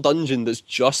whole dungeon that's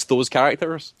just those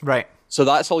characters. Right. So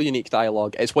that's all unique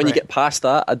dialogue. It's when you get past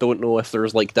that, I don't know if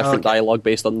there's like different dialogue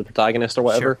based on the protagonist or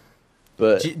whatever. Sure.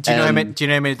 But do you know how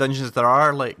many dungeons there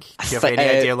are? Like, do you have any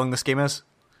idea how long this game is?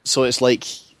 So it's like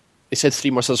it said 3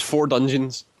 more. So there's 4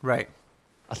 dungeons, right?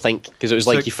 I think because it was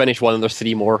like you finish one and there's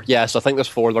 3 more. Yeah, so I think there's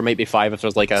 4. There might be 5 if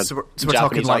there's like a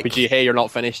Japanese RPG. Hey, you're not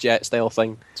finished yet, style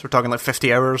thing. So we're talking like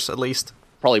 50 hours at least.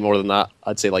 Probably more than that.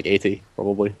 I'd say like 80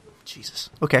 probably. Jesus.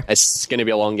 Okay. It's going to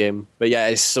be a long game, but yeah,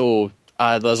 it's so.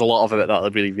 There's a lot of it that I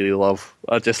really, really love.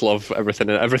 I just love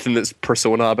everything. Everything that's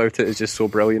Persona about it is just so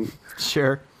brilliant.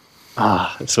 Sure.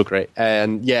 It's so great.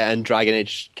 And Dragon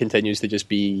Age continues to just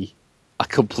be a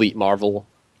complete marvel.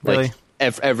 Really?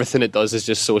 Like everything it does is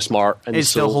just so smart and it's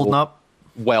still holding up.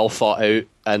 Well thought out,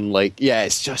 and like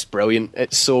it's just brilliant.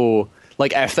 It's so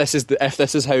like if this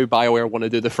is how BioWare want to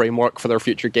do the framework for their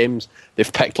future games,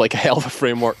 they've picked like a hell of a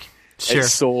framework.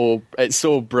 Sure. It's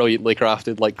so brilliantly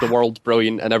crafted. Like the world's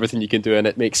brilliant and everything you can do in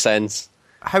it makes sense.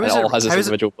 It all has its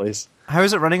individual place. How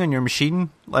is it running on your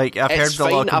machine? Like I've heard a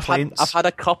lot of complaints. I've had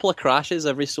a couple of crashes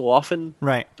every so often.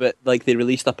 Right. But like they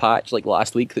released a patch like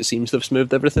last week that seems to have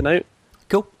smoothed everything out.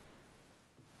 Cool.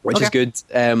 Which is good.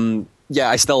 I'm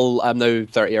now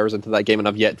 30 hours into that game and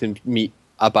I've yet to meet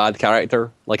a bad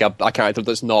character. Like a character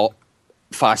that's not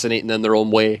fascinating in their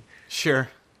own way. Sure.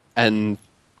 And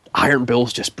Iron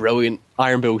Bull's just brilliant.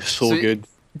 Iron Bull's so good.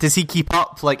 Does he keep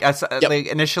up? Like, like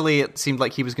initially, it seemed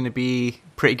like he was going to be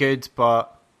pretty good,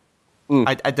 but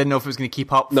I didn't know if it was going to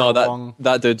keep up.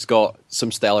 That dude's got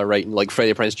some stellar writing. Like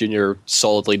Freddie Prinze Jr.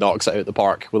 solidly knocks it out of the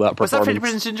park with that performance. Was that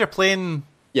Freddie Prinze Jr. playing?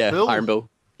 Bull? Iron Bull.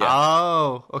 Yeah.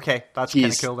 Oh, okay, that's kind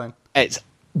of cool then. It's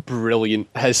brilliant.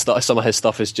 Some of his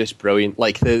stuff is just brilliant.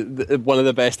 Like the one of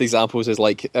the best examples is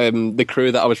like the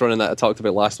crew that I was running that I talked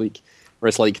about last week, where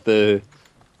it's like the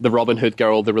Robin Hood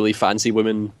girl, the really fancy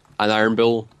woman, and Iron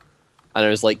Bull, and it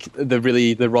was like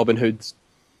the Robin Hood,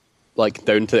 like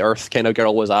down to earth kind of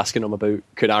girl was asking him about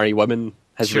Kunari women,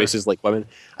 his race is like women,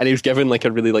 and he was given like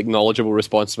a really like knowledgeable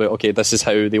response about this is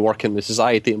how they work in the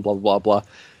society and blah blah blah,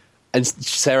 and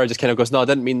Sarah just kind of goes, no, I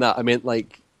didn't mean that. I meant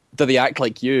like, do they act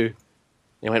like you? And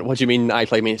he went, what do you mean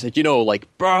act like me? He said, like,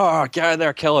 brr, get out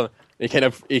there, kill him.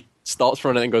 And he stops for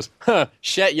a minute and goes, huh,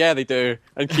 shit, yeah, they do,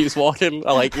 and keeps walking.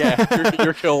 I like, yeah,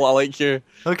 you're cool, I like you.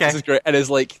 Okay. This is great. And it's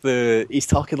like he's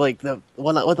talking like the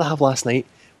one that what did I have last night?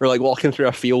 We're like walking through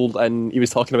a field and he was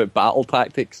talking about battle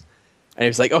tactics. And he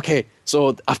was like, okay,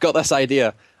 so I've got this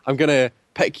idea. I'm going to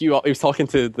pick you up. He was talking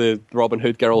to the Robin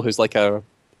Hood girl who's like a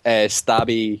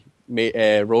stabby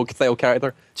rogue style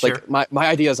character. It's like, my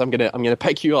idea is I'm gonna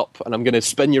pick you up and I'm going to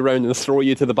spin you around and throw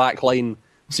you to the back line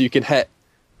so you can hit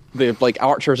the like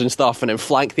archers and stuff and then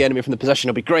flank the enemy from the position.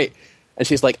 It'll be great. And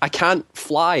she's like, I can't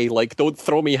fly, like don't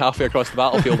throw me halfway across the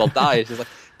battlefield, I'll die. She's like,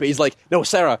 but he's like, no,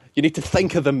 Sarah, you need to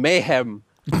think of the mayhem.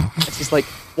 And she's like,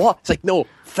 what? It's like, no,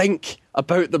 think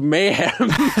about the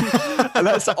mayhem. And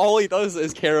that's all he does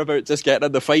is care about just getting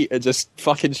in the fight and just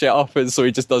fucking shit up, and so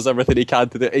he just does everything he can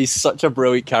to do. He's such a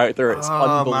brilliant character. It's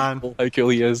unbelievable how cool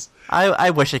he is. I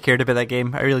wish I cared about that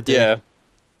game. I really do. Yeah.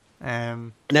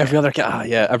 And every other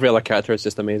every other character is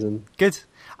just amazing. Good.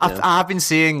 I've been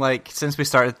seeing, like, since we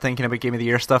started thinking about Game of the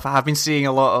Year stuff, I have been seeing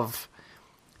a lot of,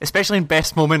 especially in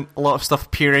Best Moment, a lot of stuff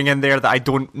appearing in there that I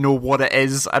don't know what it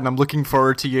is, and I'm looking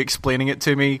forward to you explaining it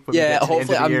to me when we get to the end of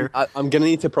the year. I'm going to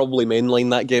need to probably mainline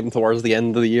that game towards the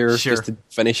end of the year just to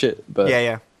finish it. But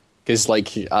yeah. Because, like,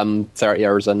 I'm 30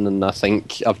 hours in, and I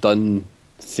think I've done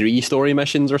 3 story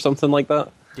missions or something like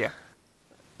that. Yeah.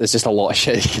 There's just a lot of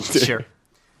shit you can do. Sure.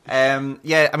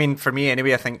 Yeah, I mean, for me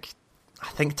anyway, I think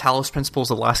Talos Principle is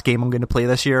the last game I'm going to play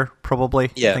this year,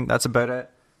 probably. Yeah. I think that's about it.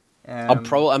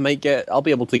 I'll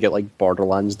be able to get, like,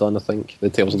 Borderlands done, I think. The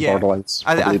Tales of Borderlands.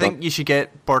 I think you should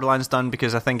get Borderlands done,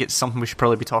 because I think it's something we should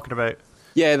probably be talking about.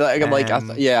 Yeah,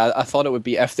 I thought it would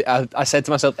be, I said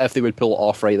to myself, if they would pull it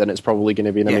off right, then it's probably going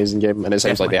to be an amazing game, and it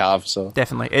seems like they have, so.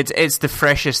 Definitely. It's the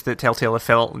freshest that Telltale have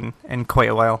felt in quite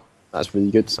a while. That's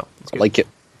really good. So, I like it.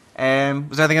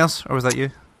 Was there anything else, or was that you?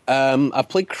 I've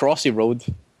played Crossy Road.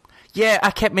 Yeah,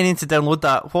 I kept meaning to download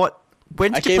that.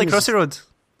 When did you play Crossy Road?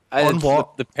 On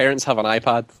what? The parents have an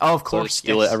iPad. Oh, of course. So I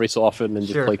steal it every so often and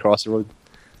just play Crossy Road.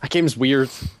 That game's weird.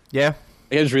 Yeah.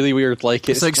 It is really weird. Like,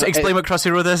 so explain what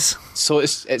Crossy Road is. So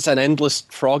it's an endless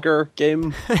Frogger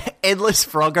game. Endless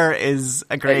Frogger is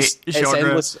a great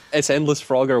genre. It's endless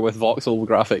Frogger with voxel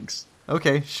graphics.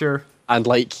 Okay, sure. And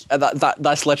like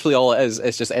that's literally all it is.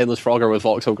 It's just endless Frogger with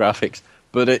voxel graphics.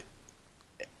 But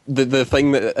the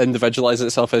thing that individualizes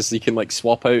itself is you can, like,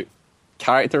 swap out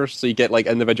characters, so you get, like,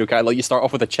 individual characters. Like, you start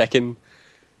off with a chicken,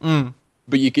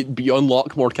 but you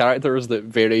unlock more characters that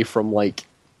vary from, like,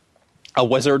 a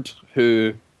wizard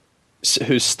whose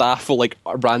staff will, like,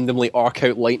 randomly arc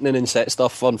out lightning and set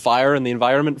stuff on fire in the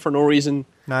environment for no reason.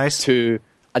 Nice. To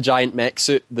a giant mech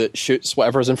suit that shoots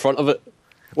whatever's in front of it.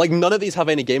 Like, none of these have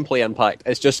any gameplay impact.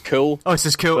 It's just cool. Oh, it's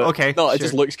just cool. Okay. No, it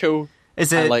just looks cool.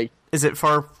 Is it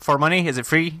for money? Is it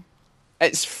free?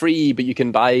 It's free, but you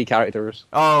can buy characters.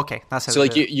 Oh, okay. That's how. So,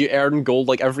 like, you earn gold.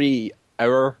 Like, every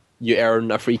hour you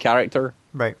earn a free character,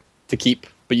 right, to keep.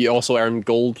 But you also earn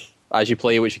gold as you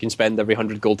play, which you can spend every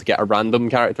 100 gold to get a random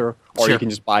character, or you can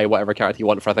just buy whatever character you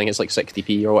want for, I think it's like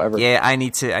 60p or whatever. Yeah, I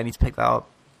need to pick that up.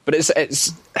 But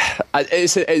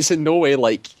it's in no way,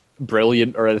 like,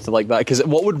 brilliant or anything like that. Because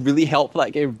what would really help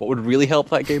that game?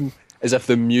 Is if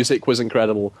the music was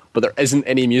incredible, but there isn't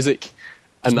any music.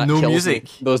 And that kills me.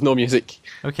 There's no music.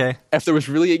 Okay. If there was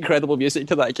really incredible music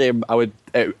to that game,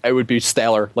 it would be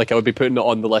stellar. Like, I would be putting it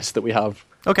on the list that we have.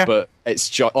 Okay. But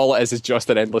it's all it is just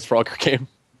an endless Frogger game.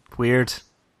 Weird.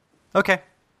 Okay.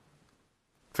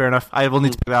 Fair enough. I will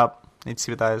need to pick that up. Need to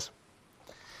see what that is.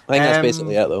 I think that's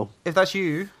basically it, though. If that's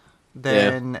you,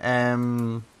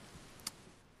 then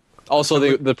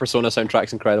also, the Persona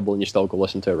soundtrack's incredible, and you still go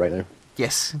listen to it right now.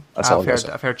 Yes, I've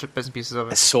heard bits and pieces of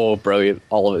it. It's so brilliant.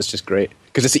 All of it's just great,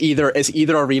 because it's either a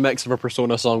remix of a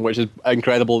Persona song, which is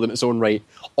incredible in its own right,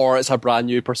 or it's a brand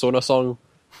new Persona song,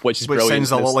 which is brilliant. Which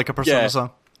sounds a lot like a Persona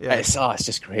song. Yeah, it's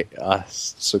just great.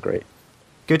 It's so great.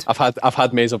 Good. I've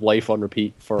had Maze of Life on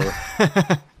repeat for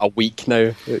a week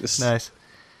now. Nice.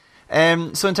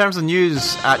 So in terms of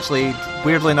news, actually,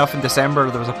 weirdly enough, in December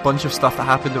there was a bunch of stuff that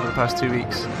happened over the past 2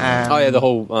 weeks. The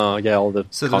whole all the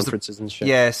conferences and shit.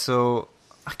 Yeah, so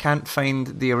I can't find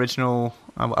the original.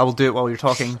 I will do it while you're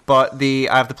talking. But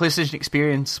I have the PlayStation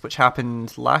Experience, which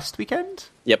happened last weekend.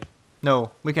 Yep.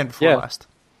 No, weekend before last.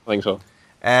 I think so.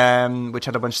 Which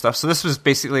had a bunch of stuff. So this was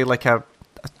basically like a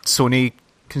Sony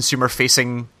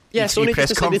consumer-facing Sony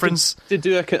press conference to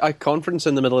do a conference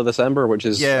in the middle of December, which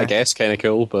is I guess kind of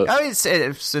cool. But it's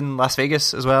in Las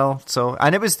Vegas as well. So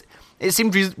it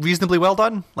seemed reasonably well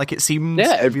done. Like, it seemed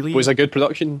it was a good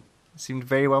production. It seemed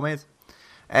very well made.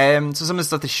 So some of the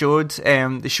stuff they showed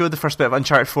the first bit of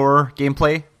Uncharted 4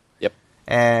 gameplay. Yep.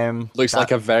 Looks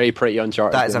like a very pretty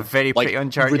Uncharted game. That is a very pretty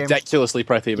Uncharted game. Ridiculously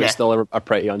pretty, but still a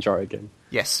pretty Uncharted game.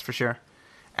 Yes, for sure.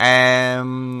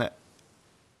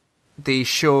 They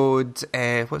showed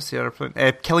what's the other one?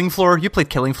 Killing Floor. You played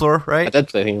Killing Floor, right? I did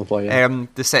play Killing Floor. Yeah.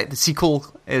 The sequel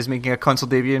is making a console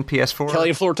debut in PS4.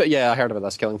 Killing Floor 2. Yeah, I heard about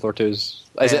this. Killing Floor 2 is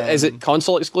it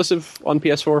console exclusive on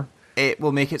PS4? It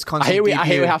will make its console debut. I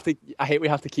hate we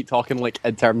have to keep talking like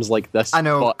in terms like this. I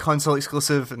know, console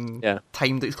exclusive and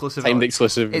timed exclusive.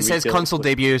 It says console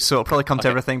debut, so it'll probably come to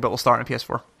everything, but we'll start on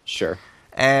PS4. Sure.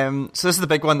 So this is the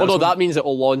big one. That means it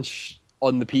will launch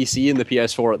on the PC and the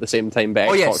PS4 at the same time.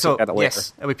 But yes, it'll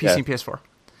be PC and PS4.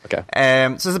 Okay.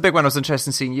 So this is a big one. I was interested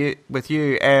in seeing with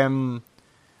you.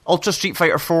 Ultra Street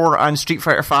Fighter 4 and Street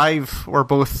Fighter 5 were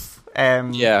both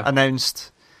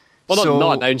announced. Well,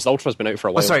 not announced. Ultra's been out for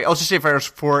a while. Oh, sorry, Ultra Street Fighter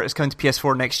 4 is coming to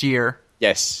PS4 next year.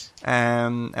 Yes.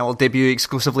 And will debut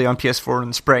exclusively on PS4 in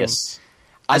the spring. Yes.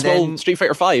 As well, Street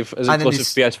Fighter 5 is exclusive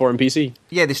to PS4 and PC.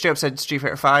 Yeah, they straight up said Street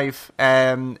Fighter 5.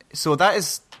 So that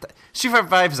is... Street Fighter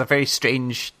 5 is a very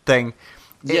strange thing.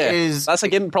 That's a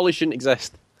game that probably shouldn't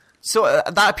exist. So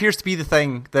that appears to be the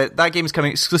thing. That game is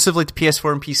coming exclusively to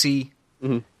PS4 and PC.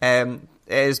 Mm-hmm.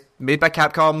 It is made by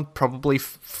Capcom, probably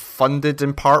funded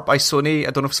in part by Sony.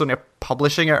 I don't know if Sony are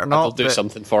publishing it or not. They'll do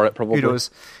something for it, probably. Who knows?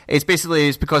 It's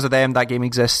because of them that game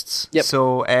exists. Yep.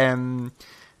 So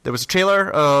there was a trailer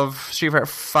of Street Fighter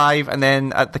 5, and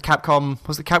then at the Capcom...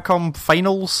 Was it Capcom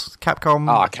Finals? Capcom...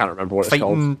 I can't remember what it's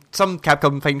called. Some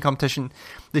Capcom fighting competition.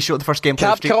 They showed the first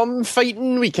gameplay of Capcom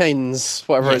Fighting Weekends,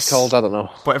 whatever it's called, I don't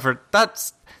know. Whatever.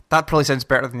 That probably sounds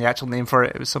better than the actual name for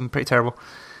it. It was something pretty terrible.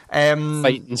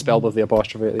 Fighting spelled with the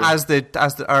apostrophe at the end.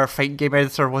 As our fighting game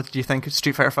editor, what did you think of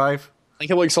Street Fighter 5? I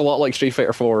think it looks a lot like Street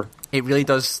Fighter 4. It really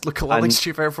does look a lot like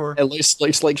Street Fighter 4. It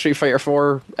looks like Street Fighter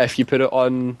 4 if you put it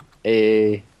on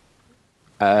a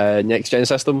next-gen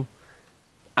system.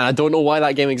 And I don't know why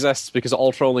that game exists, because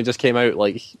Ultra only just came out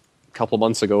like a couple of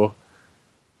months ago.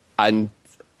 And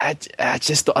I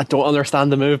don't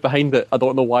understand the move behind it. I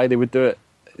don't know why they would do it.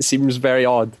 It seems very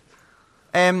odd.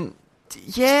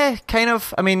 Yeah, kind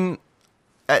of. I mean,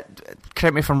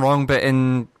 correct me if I'm wrong, but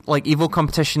in like Evo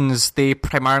competitions, they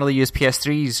primarily use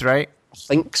PS3s, right? I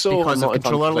think so. Because of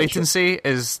controller latency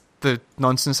is the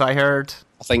nonsense I heard.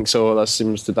 I think so. That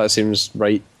seems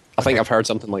right. I think I've heard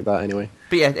something like that anyway.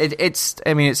 But yeah, it's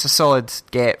a solid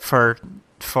get for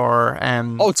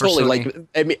totally. For like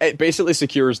it basically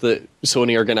secures that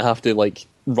Sony are going to have to like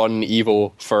run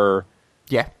Evo for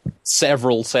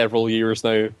several years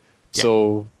now. Yeah.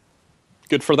 So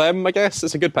good for them, I guess.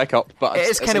 It's a good pickup, but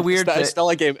it's kind of weird. It's still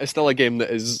a game. It's still a game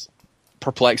that is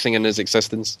perplexing in its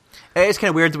existence. It is kind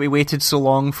of weird that we waited so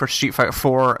long for Street Fighter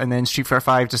 4 and then Street Fighter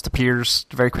 5 just appears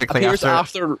very quickly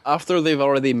after they've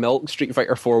already milked Street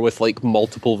Fighter 4 with like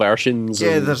multiple versions.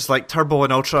 Yeah, there's like Turbo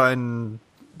and Ultra and...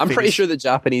 I'm pretty sure the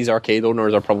Japanese arcade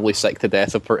owners are probably sick to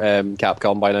death of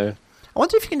Capcom by now. I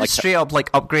wonder if you can just straight up like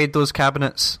upgrade those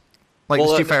cabinets. Like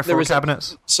the Street Fighter 4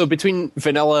 cabinets. So between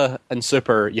Vanilla and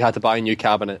Super, you had to buy a new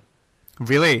cabinet.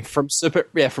 Really? From Super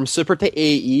to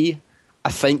AE, I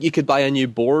think you could buy a new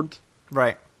board.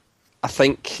 Right. I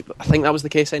think that was the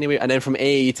case anyway. And then from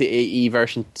AE to AE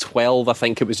version 12, I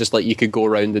think it was just like you could go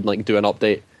around and like do an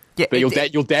update. Yeah, but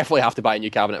you'll definitely have to buy a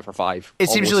new cabinet for 5. It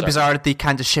seems really bizarre that they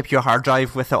can't just ship you a hard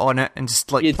drive with it on it and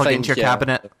just like plug it into your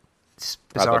cabinet. It's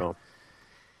bizarre. I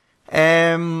don't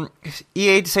know.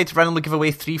 EA decided to randomly give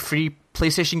away 3 free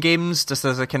PlayStation games just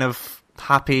as a kind of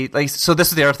happy... So this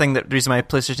is the other thing, the reason my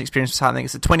PlayStation experience was happening.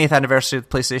 It's the 20th anniversary of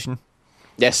PlayStation.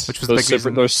 Yes, which was the big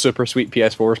reason. Those super sweet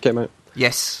PS4s came out.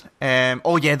 Yes. The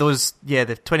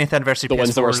 20th anniversary the PS4s. The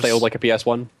ones that were styled like a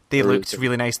PS1. They looked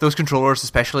really nice. Those controllers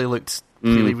especially looked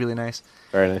really, really nice.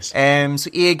 Very nice. So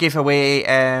EA gave away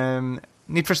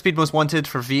Need for Speed Most Wanted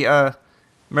for Vita,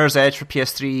 Mirror's Edge for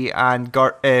PS3, and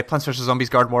Plants vs. Zombies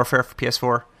Garden Warfare for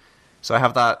PS4. So I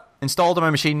have that installed on my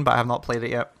machine, but I have not played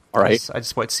it yet. All right. I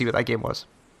just wanted to see what that game was.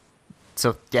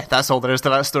 So yeah, that's all there is to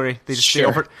that story. They just they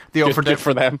offered it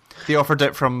for them. They offered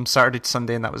it from Saturday to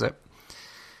Sunday, and that was it.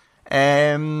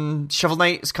 Shovel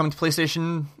Knight is coming to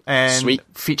PlayStation. Sweet.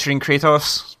 Featuring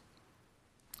Kratos.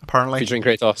 Apparently. Featuring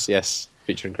Kratos, yes.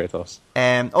 Featuring Kratos.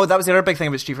 That was the other big thing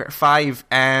about Street Fighter 5.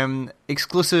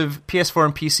 Exclusive PS4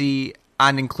 and PC,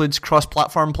 and includes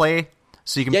cross-platform play.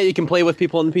 So you can play with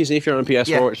people on the PC if you're on a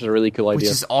PS4, which is a really cool idea.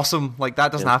 Which is awesome. Like,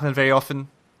 that doesn't happen very often.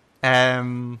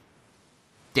 That's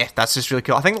just really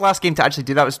cool. I think the last game to actually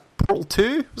do that was Portal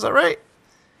 2. Was that right?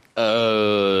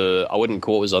 I wouldn't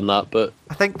quote was on that, but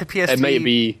I think the PS3. It might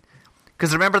be.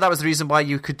 Because remember that was the reason why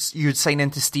you'd sign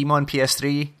into Steam on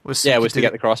PS3 was to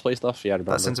get the crossplay stuff. Yeah, I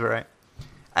remember. That sounds about right.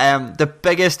 The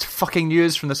biggest fucking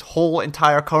news from this whole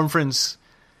entire conference: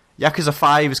 Yakuza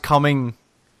 5 is coming.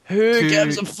 Who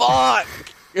gives a fuck?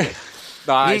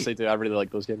 No, I actually do. I really like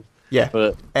those games. Yeah,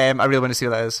 but I really want to see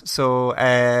what that is. So,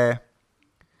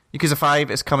 Yakuza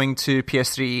 5 is coming to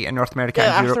PS3 in North America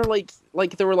and Europe.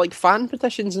 After there were fan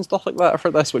petitions and stuff like that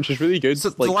for this, which is really good.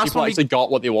 So people actually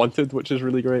got what they wanted, which is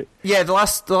really great. Yeah, the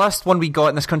last one we got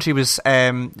in this country was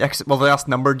the last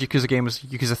numbered Yakuza game was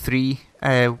Yakuza 3.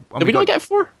 Did we not get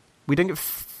 4? We didn't get.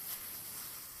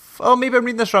 Maybe I'm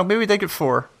reading this wrong. Maybe we did get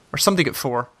 4, or somebody got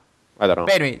 4. I don't know.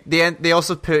 But anyway, they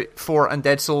also put 4 and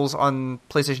Dead Souls on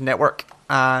PlayStation Network.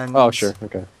 And sure,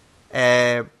 okay.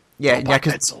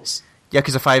 Dead Souls.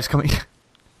 Yakuza 5 is coming.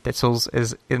 Dead Souls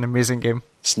is an amazing game.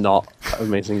 It's not an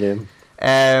amazing game.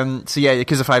 So yeah,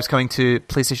 Yakuza 5 is coming to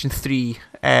PlayStation 3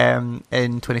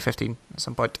 in 2015 at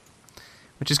some point,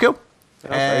 which is cool.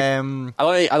 I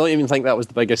don't even think that was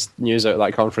the biggest news out of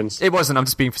that conference. It wasn't. I'm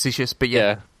just being facetious, but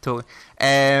yeah. Totally.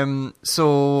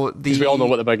 So because we all know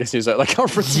what the biggest news out of that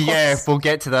conference was. Yeah, we'll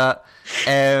get to that.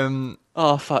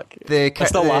 Oh fuck! I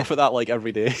still laugh at that like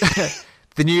every day.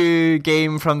 The new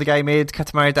game from the guy who made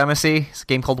Katamari Damacy. It's a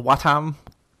game called Watam.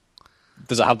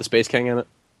 Does it have the Space King in it?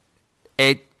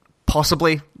 It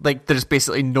possibly. Like, there's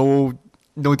basically no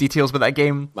details about that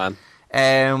game. Man.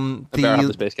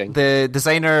 The Space King. The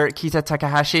designer Kita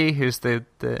Takahashi, who's the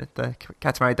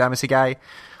Katamari Damacy guy,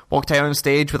 walked out on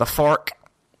stage with a fork.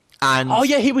 And oh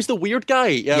yeah, he was the weird guy.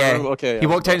 Yeah. Okay. He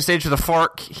walked out on stage with a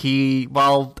fork.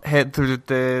 While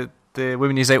the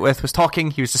woman he's out with was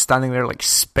talking, he was just standing there like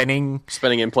spinning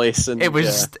in place. And it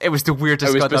was the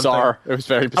weirdest. It was bizarre. It was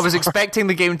very bizarre. I was expecting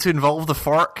the game to involve the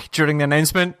fork during the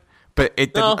announcement, but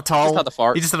it didn't at all. He just had the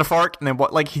fork. He just had a fork, and then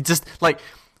what? Like he just like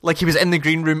he was in the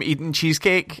green room eating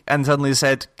cheesecake, and suddenly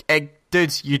said, "Hey,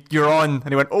 dude, you're on," and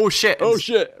he went, "Oh shit! Oh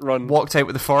shit!" Run. Walked out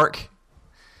with the fork.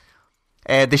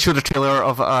 They showed a trailer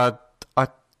of a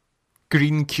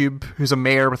green cube who's a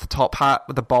mayor with a top hat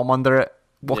with a bomb under it,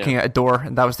 walking at a door,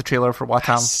 and that was the trailer for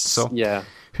Watam. So yeah,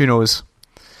 who knows?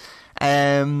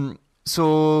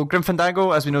 So Grim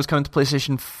Fandango, as we know, is coming to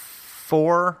PlayStation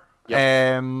 4. The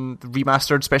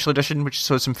remastered special edition, which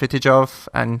shows some footage of,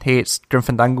 and hey, it's Grim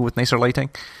Fandango with nicer lighting.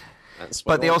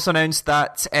 But they also announced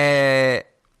that Day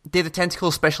of the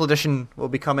Tentacle special edition will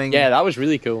be coming. Yeah, that was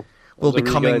really cool. Will be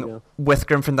coming with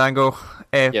Grim Fandango.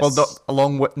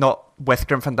 Well, not with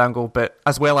Grim Fandango, but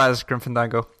as well as Grim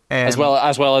Fandango. As well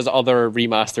as other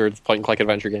remastered point-and-click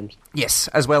adventure games. Yes,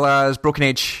 as well as Broken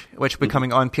Age, which will be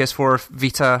coming on PS4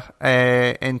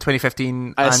 Vita in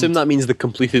 2015. I assume that means the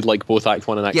completed like both Act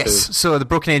 1 and Act 2. Yes, so the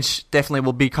Broken Age definitely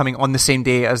will be coming on the same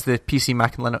day as the PC,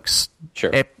 Mac and Linux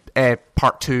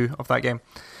part 2 of that game.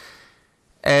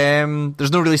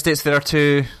 There's no release dates there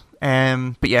too,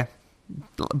 but yeah,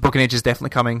 Broken Age is definitely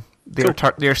coming.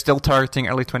 They're still targeting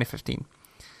early 2015.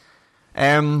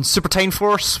 Super Time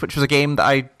Force, which was a game that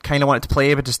I kind of wanted to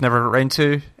play but just never got around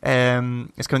to.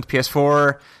 It's coming to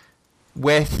PS4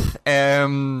 with I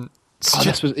remember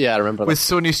with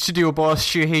that. Sony studio boss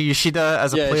Shuhei Yoshida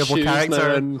as a playable character.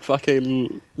 And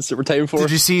fucking Super Time Force.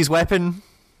 Did you see his weapon?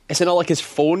 Is it not like his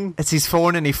phone? It's his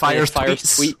phone, and he fires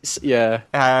tweets. Yeah.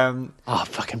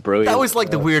 Fucking brilliant. That was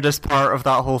like the weirdest part of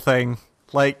that whole thing.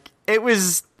 Like, it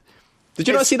was. Did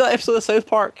you not see that episode of South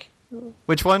Park?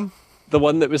 Which one? The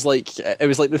one that was like, it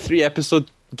was like the 3-episode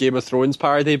Game of Thrones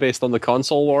parody based on the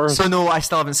console wars. So no, I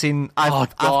still haven't seen.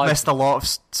 I've missed a lot of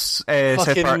South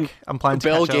Park. I'm planning to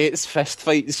Bill catch Gates fist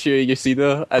fights Shuhei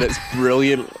Yoshida, and it's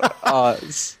brilliant.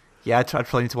 Yeah, I'd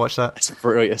probably need to watch that. It's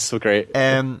brilliant. It's so great.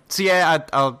 So yeah,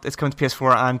 it's coming to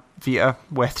PS4 and Vita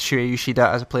with Shuhei Yoshida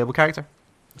as a playable character.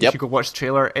 You should go watch the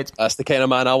trailer. That's the kind of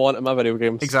man I want in my video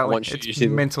games. Exactly. It's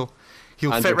mental.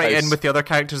 He'll fit right in with the other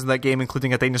characters in that game,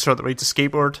 including a dinosaur that rides a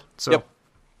skateboard. So,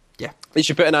 yeah. They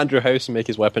should put in Andrew House and make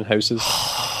his weapon houses.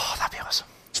 Oh, that'd be awesome.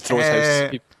 Just throw his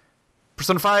houses.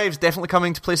 Persona 5 is definitely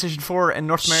coming to PlayStation 4 in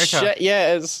North America. Shit,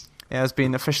 yeah, it is. Yeah, it's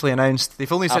been officially announced.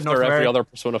 They've only said North America. After every other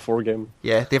Persona 4 game.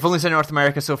 Yeah, they've only said North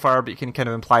America so far, but you can kind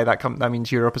of imply that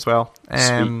means Europe as well.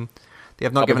 Sweet. They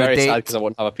have not given a date. I'm very sad because I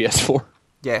won't have a PS4.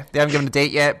 Yeah, they haven't given a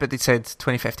date yet, but they said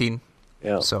 2015.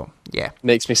 Yeah. So, yeah.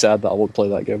 Makes me sad that I won't play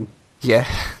that game. Yeah.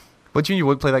 What do you mean you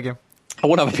won't play that game? I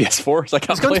won't have a PS4, so I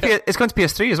can't play it. It's going to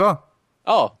PS3 as well.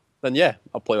 Oh, then yeah,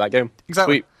 I'll play that game.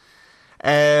 Exactly.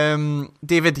 Sweet.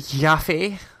 David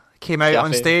Yaffe came out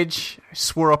on stage,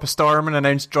 swore up a storm, and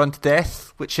announced Drawn to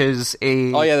Death, which is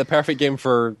a... Oh yeah, the perfect game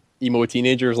for emo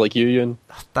teenagers like you, Ewan.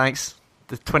 Thanks.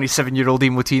 The 27-year-old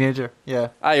emo teenager. Yeah.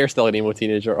 You're still an emo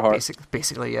teenager at heart.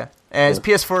 Basically, yeah. It's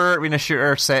PS4 arena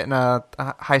shooter set in a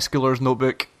high schooler's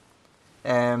notebook.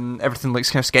 Everything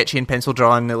looks kind of sketchy and pencil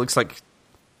drawn. It looks like...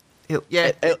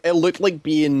 It looked like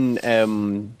being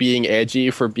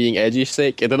edgy for being edgy's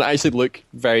sake. It didn't actually look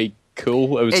very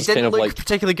cool. It was just kind of like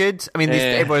particularly good. I mean,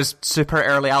 it was super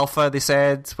early alpha, they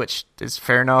said, which is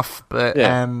fair enough. But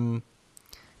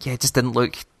it just didn't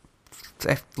look.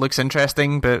 It looks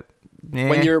interesting, but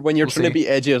when you're trying to be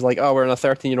edgy, it's like, oh, we're in a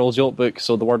 13-year-old's notebook,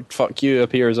 so the word "fuck you"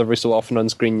 appears every so often on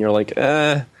screen. You're like,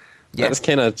 that's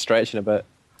kind of stretching a bit.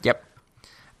 Yep.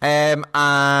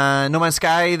 No Man's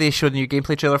Sky, they showed a new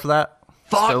gameplay trailer for that.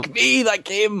 Fuck me, that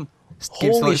game!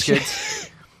 Holy shit!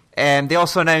 Good. They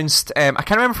also announced, I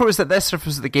can't remember if it was at this or if it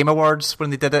was at the Game Awards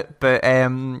when they did it, but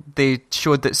they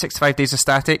showed that 65 Days of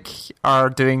Static are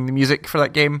doing the music for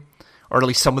that game, or at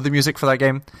least some of the music for that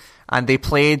game, and they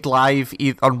played live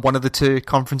on one of the two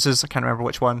conferences. I can't remember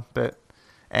which one, but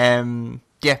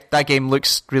Yeah, that game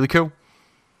looks really cool.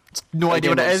 No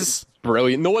idea what it is.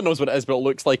 Brilliant. No one knows what it is, but it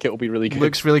looks like it'll be really good.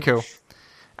 Looks really cool.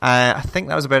 I think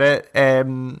that was about it.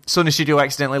 Sony Studio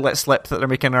accidentally let slip that they're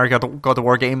making our God of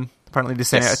War game. Apparently they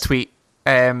sent out a tweet,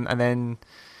 and then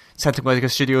Santa Monica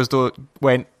Studios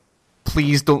went,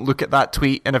 please don't look at that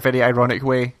tweet in a very ironic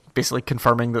way, basically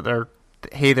confirming that they're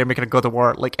making a God of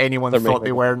War like anyone thought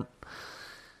they weren't.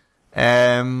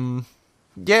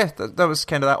 Yeah, that was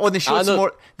kind of that. Oh, and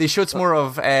they showed some more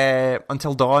of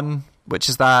Until Dawn, which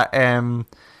is that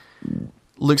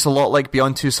looks a lot like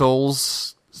Beyond Two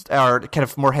Souls, or kind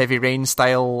of more Heavy Rain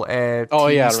style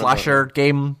slasher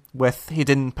game with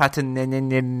Hayden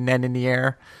Panettiere in the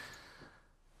air.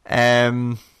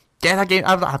 Yeah, that game.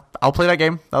 I'll play that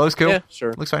game. That looks cool. Yeah,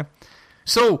 sure. Looks fine.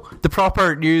 So the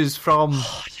proper news from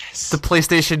the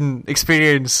PlayStation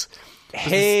experience.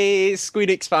 Hey,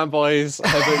 Squeenix fanboys,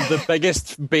 about the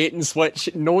biggest bait and switch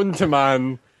known to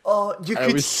man. Oh, you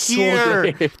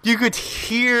could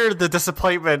hear the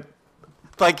disappointment,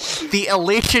 like the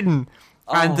elation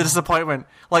and the disappointment.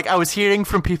 Like I was hearing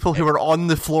from people who were on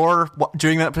the floor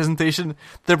during that presentation.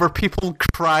 There were people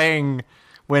crying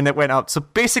when it went up. So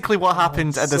basically, what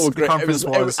happened at this conference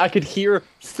was I could hear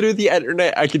through the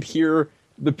internet. I could hear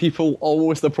the people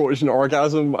almost approaching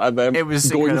orgasm, and then it was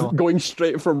going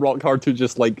straight from rock hard to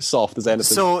just like soft as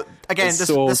anything. So again,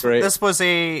 this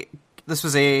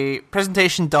was a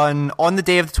presentation done on the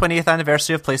day of the 20th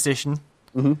anniversary of PlayStation.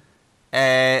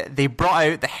 Mm-hmm. They brought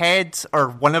out the head, or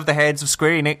one of the heads of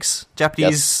Square Enix,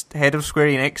 Japanese head of Square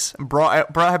Enix, and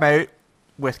brought him out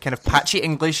with kind of patchy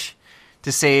English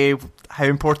to say how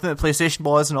important the PlayStation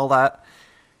was and all that.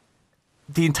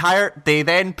 They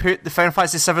then put the Final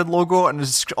Fantasy VII logo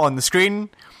on the screen.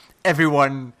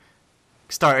 Everyone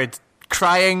started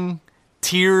crying,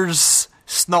 tears,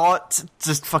 snot,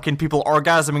 just fucking people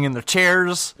orgasming in their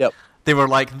chairs. Yep. They were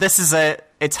like, "This is it.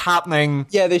 It's happening."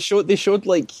 Yeah, they showed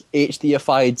like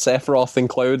HDified Sephiroth and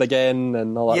Cloud again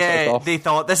and all that sort of stuff. They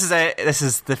thought, "This is it. This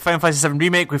is the Final Fantasy VII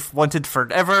remake we've wanted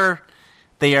forever."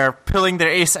 They are pulling their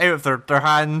ace out of their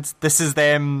hand. This is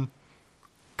them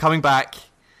coming back.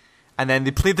 And then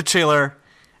they played the trailer,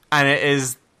 and it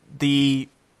is the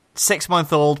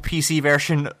 6-month-old PC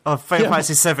version of Final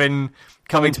Fantasy VII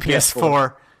coming to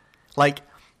PS4. Like,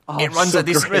 it runs at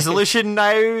decent resolution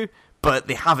now, but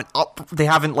they haven't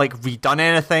like redone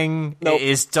anything. Nope. It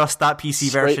is just that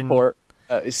PC version. Port.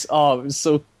 It was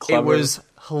so clever. It was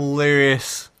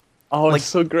hilarious. Oh, like, it's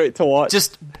so great to watch.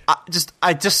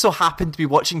 I just so happened to be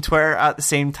watching Twitter at the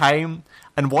same time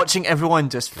and watching everyone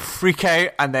just freak out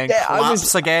and then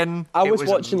collapse again. I was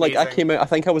watching, amazing. Like, I came out, I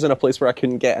think I was in a place where I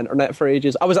couldn't get internet for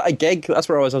ages. I was at a gig, that's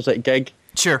where I was at a gig.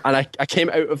 Sure. And I came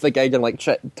out of the gig and, like,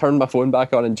 turned my phone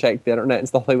back on and checked the internet and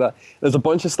stuff like that. There's a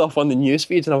bunch of stuff on the news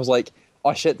feeds, and I was like,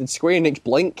 oh shit, did Square Enix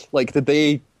blink? Like, did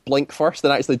they blink first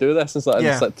and actually do this? And so I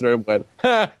just sat through and went,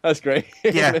 ha, that's great.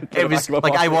 Yeah, it was,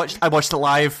 like, I watched it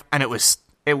live, and it was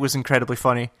incredibly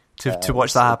funny to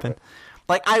watch that happen.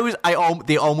 Like,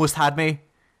 they almost had me.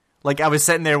 Like, I was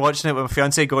sitting there watching it with my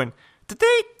fiance going,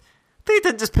 they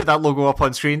didn't just put that logo up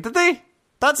on screen, did they?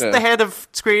 That's the head of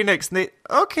Square Enix. And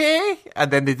okay. And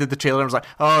then they did the trailer and I was like,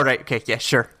 oh, right, okay, yeah,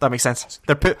 sure, that makes sense.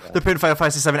 They're putting Final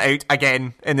Fantasy VII out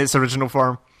again in its original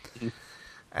form.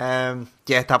 Yeah,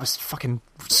 that was fucking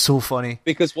so funny.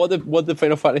 Because what the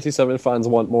Final Fantasy VII fans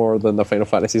want more than the Final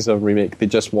Fantasy VII remake? They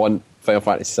just want Final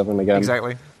Fantasy VII again.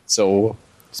 Exactly. So...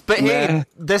 But hey,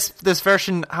 this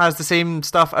version has the same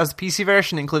stuff as the PC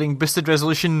version, including boosted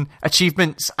resolution,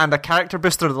 achievements, and a character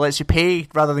booster that lets you pay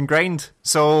rather than grind.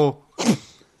 So,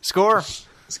 score.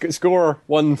 Score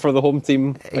one for the home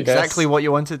team. Exactly what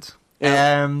you wanted.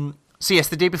 Yeah. So yes,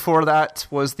 the day before that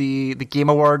was the Game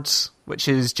Awards, which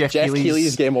is Jeff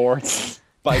Keighley's Game Awards.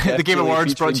 The Game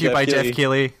Awards brought to you by Jeff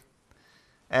Keighley.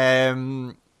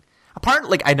 Apparently,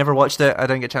 like, I never watched it. I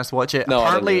didn't get a chance to watch it. No,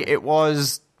 apparently, it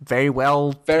was very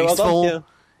well tasteful. Well done,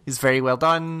 It's very well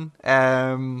done.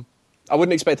 I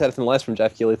wouldn't expect anything less from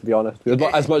Jeff Keighley, to be honest.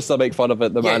 As much as I make fun of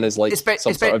it, the man is like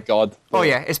some sort of god. Oh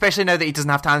yeah, especially now that he doesn't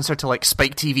have to answer to like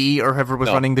Spike TV or whoever was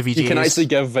running the VGAs. He can actually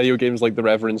give video games like the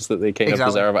reverence that they kind of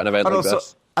deserve at an event like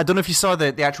this. I don't know if you saw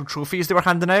the actual trophies they were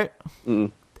handing out.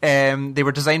 They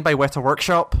were designed by Weta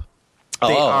Workshop.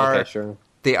 Okay, sure.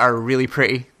 They are really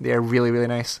pretty. They are really, really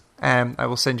nice. I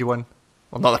will send you one.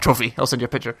 Well, not a trophy. I'll send you a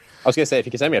picture. I was going to say, if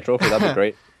you could send me a trophy, that'd be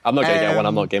great. I'm not going to get one.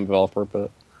 I'm not a game developer, but...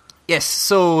 Yes,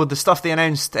 so the stuff they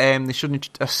announced, they showed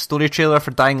a story trailer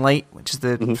for Dying Light, which is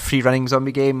the free-running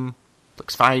zombie game.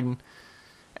 Looks fine.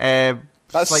 That's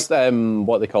like,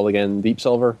 what they call again, Deep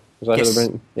Silver? Is that how they're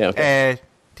bringing? Yeah, okay.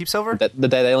 Deep Silver? The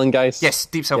Dead Island guys? Yes,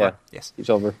 Deep Silver. Yeah, yes. Deep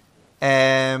Silver.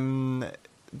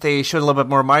 they showed a little bit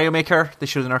more Mario Maker. They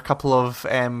showed in a couple of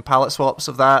palette swaps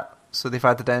of that. So they've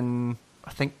added in,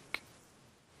 I think,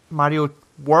 Mario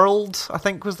World, I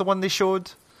think, was the one they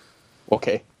showed.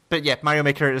 Okay. But yeah, Mario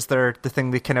Maker is the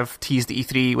thing they kind of teased at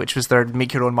E3, which was their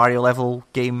make your own Mario level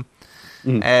game.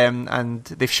 And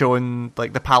they've shown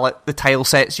like the tile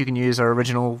sets you can use are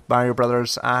original Mario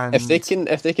Brothers. And If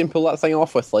they can pull that thing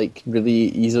off with like really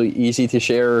easy to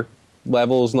share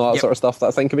levels and all that sort of stuff,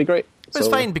 that thing could be great. It's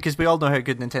fine because we all know how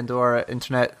good Nintendo are at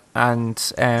internet and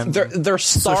they're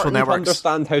starting to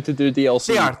understand how to do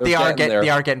DLC. They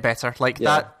are getting better. Like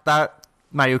that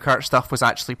Mario Kart stuff was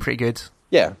actually pretty good.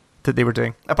 Yeah. That they were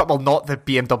doing. But well, not the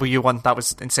BMW one. That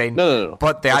was insane. No.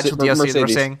 But the actual DLC they were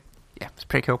saying, yeah, it's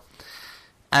pretty cool.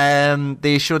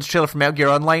 They showed a trailer for Metal Gear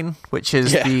Online, which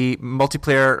is the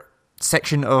multiplayer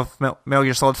section of Metal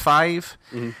Gear Solid 5.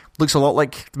 Looks a lot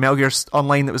like the Metal Gear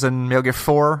Online that was in Metal Gear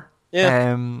 4.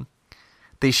 Yeah.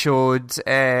 They showed,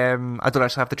 I don't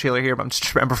actually have the trailer here, but I'm just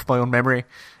trying to remember from my own memory.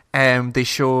 They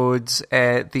showed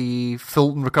the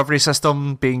Fulton recovery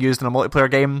system being used in a multiplayer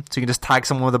game, so you can just tag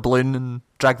someone with a balloon and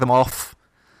drag them off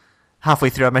halfway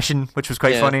through a mission, which was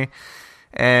quite funny.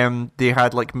 They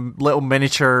had like little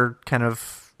miniature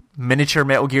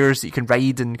Metal Gears that you can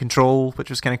ride and control, which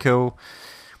was kind of cool.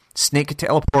 Snake could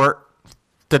teleport.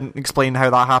 Didn't explain how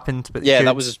that happened, but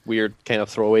that was a weird kind of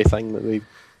throwaway thing that they.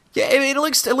 Yeah, it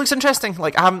looks interesting.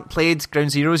 Like, I haven't played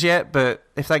Ground Zeroes yet, but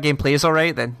if that game plays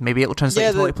alright, then maybe it'll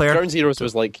translate to multiplayer. Ground Zeroes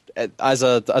was like, as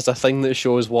a thing that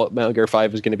shows what Metal Gear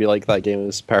 5 is going to be like, that game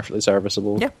is perfectly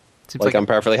serviceable. Yeah. Like, I'm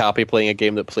perfectly happy playing a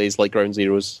game that plays like Ground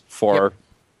Zeroes for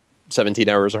 17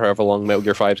 hours or however long Metal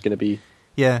Gear 5 is going to be.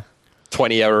 Yeah.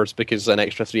 20 hours because an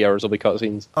extra 3 hours will be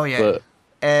cutscenes. Oh, yeah.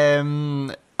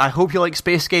 But, I hope you like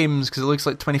space games, because it looks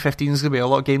like 2015 is going to be a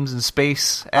lot of games in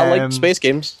space. I like space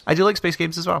games. I do like space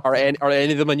games as well. Are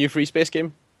any of them a new free space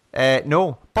game?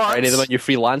 No. But, are any of them a new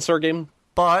freelancer game?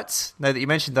 But, now that you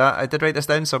mentioned that, I did write this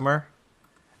down somewhere.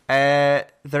 There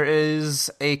is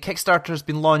a Kickstarter has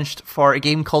been launched for a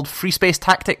game called Free Space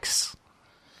Tactics.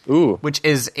 Ooh. Which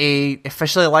is a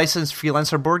officially licensed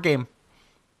freelancer board game.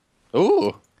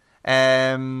 Ooh.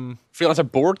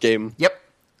 Freelancer board game? Yep.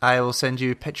 I will send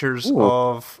you pictures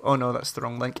of... Oh no, that's the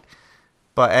wrong link.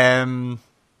 But,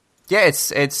 yeah, it's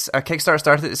a Kickstarter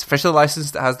started. It's officially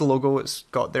licensed. It has the logo. It's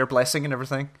got their blessing and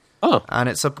everything. Oh. And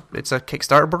it's a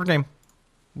Kickstarter board game.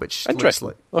 Which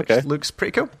looks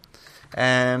pretty cool.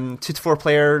 2 to 4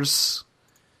 players...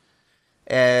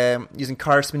 using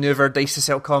cards to maneuver, dice to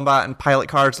self combat, and pilot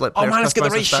cards. Let players it's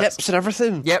got the right stats. ships and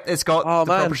everything. Yep, it's got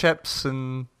the proper ships,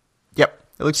 and it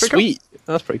looks pretty sweet. Cool.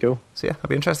 That's pretty cool. So yeah, that'll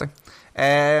be interesting.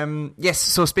 Yes,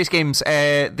 so space games.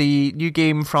 The new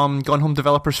game from Gone Home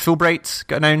developers Fulbright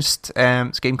got announced.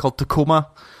 It's a game called Tacoma.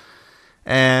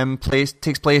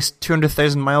 Takes place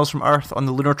 200,000 miles from Earth on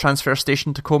the Lunar Transfer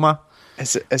Station Tacoma.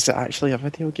 Is it actually a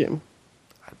video game?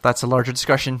 That's a larger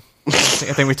discussion. I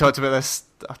think we talked about this.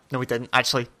 No, we didn't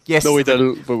actually. Yes, no, we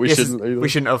didn't. But we shouldn't. Either. We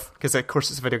shouldn't have, because of course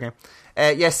it's a video game.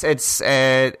 Yes, it's.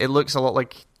 It looks a lot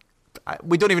like.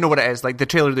 We don't even know what it is. Like the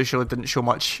trailer they showed didn't show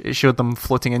much. It showed them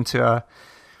floating into a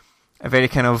very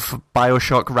kind of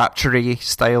Bioshock Rapture-y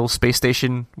style space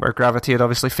station where gravity had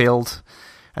obviously failed,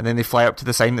 and then they fly up to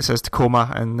the sign that says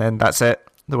Tacoma, and then that's it.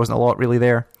 There wasn't a lot really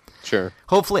there. Sure.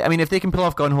 Hopefully, I mean, if they can pull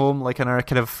off Gone Home, like in a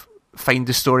kind of find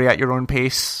the story at your own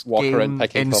pace game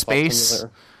in space,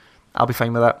 I'll be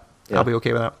fine with that. Yeah. I'll be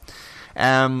okay with that.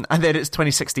 And then it's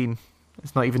 2016.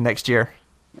 It's not even next year.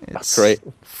 That's great.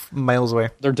 Miles away.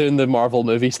 They're doing the Marvel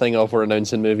movies thing of we're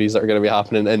announcing movies that are going to be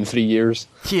happening in 3 years.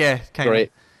 Yeah, kind of.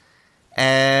 Great.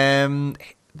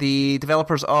 The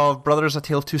developers of Brothers: A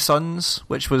Tale of Two Sons,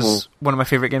 which was one of my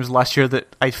favourite games last year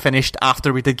that I finished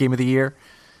after we did Game of the Year.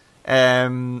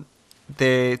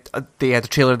 They had a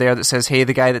trailer there that says, "Hey,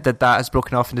 the guy that did that has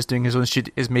broken off and is doing his own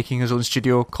is making his own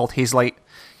studio called Hazelight,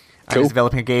 and he's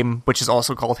developing a game which is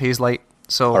also called Hazelight."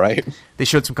 So they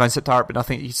showed some concept art, but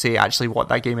nothing you could say actually what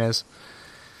that game is.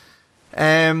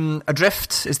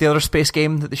 Adrift is the other space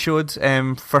game that they showed.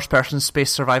 First-person space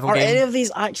survival game. Are any of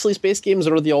these actually space games,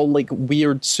 or are they all like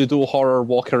weird pseudo-horror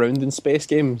walk around in space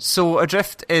games? So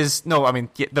Adrift is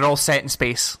they're all set in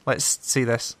space. Let's see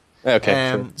this.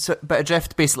 Okay. Sure. But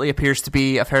Adrift basically appears to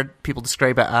be, I've heard people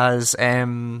describe it as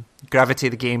Gravity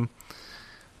the game.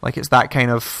 Like it's that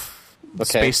kind of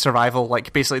space survival.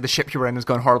 Like basically the ship you were in has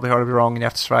gone horribly, horribly wrong and you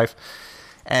have to survive.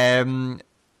 One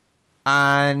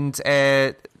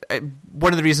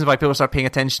of the reasons why people start paying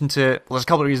attention to there's a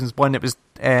couple of reasons. One, it was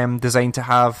designed to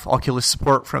have Oculus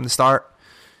support from the start,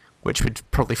 which would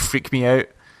probably freak me out.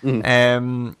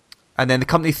 And then the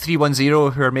company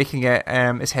 310, who are making it,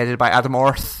 is headed by Adam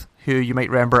Orth, who you might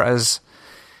remember as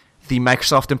the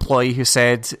Microsoft employee who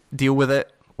said deal with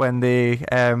it when the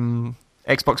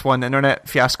Xbox One internet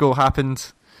fiasco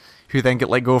happened, who then got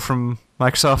let go from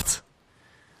Microsoft.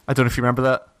 I don't know if you remember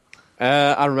that.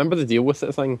 I remember the deal with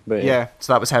it thing, but Yeah,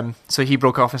 so that was him. So he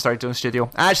broke off and started doing studio.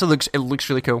 It looks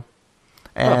really cool.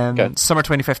 Good. Summer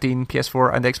 2015,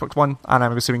 PS4 and Xbox One, and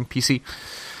I'm assuming PC.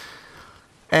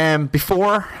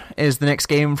 Before is the next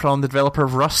game from the developer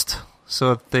of Rust,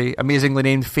 so the amazingly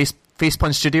named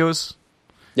Facepunch Studios.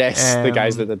 Yes, the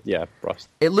guys that did Rust.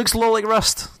 It looks a lot like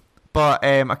Rust, but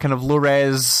a kind of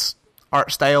low-res art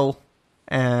style.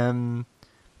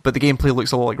 But the gameplay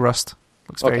looks a lot like Rust.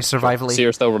 Looks very survivally. So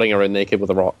you're still running around naked with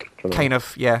a rock. Kind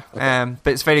of, yeah. Okay.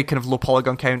 But it's very kind of low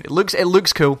polygon count. It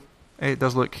looks cool. It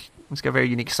does look. It's got a very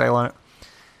unique style on it.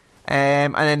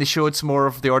 And then they showed some more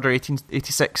of the Order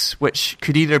 1886, which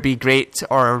could either be great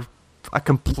or a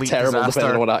complete terrible, disaster.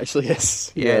 depending on what it actually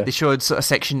is. Yeah, they showed a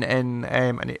section in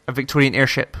a Victorian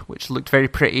airship, which looked very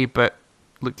pretty, but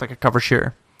looked like a cover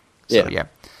shooter. So, yeah.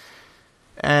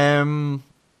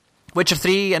 Witcher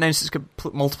 3 announced it's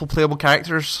got multiple playable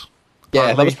characters. Yeah,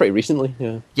 apparently. that was pretty recently,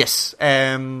 yeah. Yes.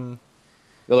 The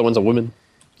other one's a woman.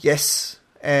 Yes.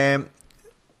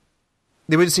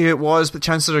 They wouldn't say who it was, but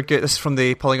chances are good. This is from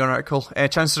the Polygon article.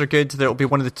 Chances are good that it'll be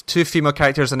one of the two female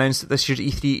characters announced at this year's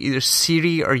E3, either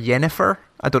Ciri or Yennefer.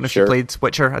 I don't know if you played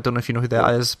Witcher. I don't know if you know who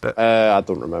that is, but I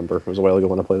don't remember. It was a while ago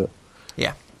when I played it.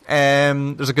 Yeah.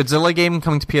 There's a Godzilla game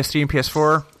coming to PS3 and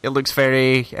PS4. It looks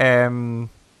very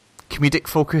comedic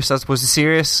focused as opposed to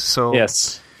serious. So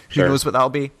yes, who knows what that'll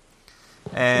be?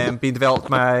 Being developed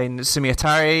by Natsumi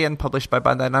Atari and published by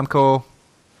Bandai Namco.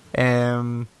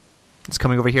 It's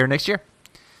coming over here next year.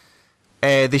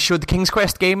 They showed the King's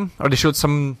Quest game, or they showed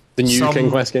the new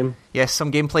King's Quest game. Yes,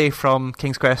 some gameplay from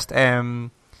King's Quest.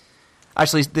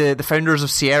 Actually, the founders of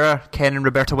Sierra, Ken and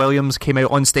Roberta Williams, came out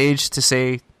on stage to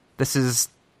say this is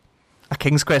a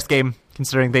King's Quest game,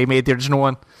 considering they made the original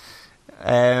one.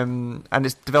 And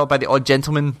it's developed by the Odd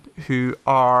Gentlemen, who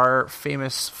are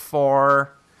famous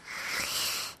for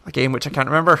a game which I can't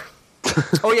remember.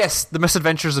 Oh yes, The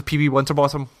Misadventures of PB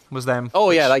Winterbottom was them. Oh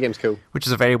yeah, that game's cool. Which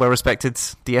is a very well-respected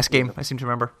DS game, I seem to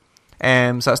remember.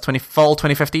 So that's fall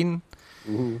 2015.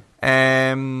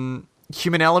 Mm-hmm.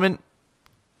 Human Element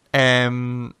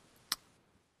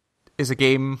is a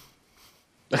game.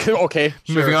 Okay,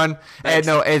 sure. Moving on.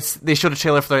 They showed a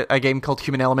trailer for a game called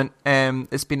Human Element.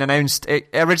 It's been announced. It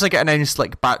originally got announced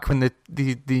like back when the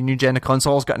new gen of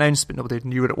consoles got announced, but nobody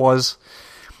knew what it was.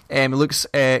 It looks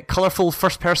colourful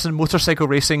first-person motorcycle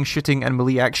racing, shooting, and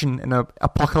melee action in an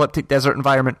apocalyptic desert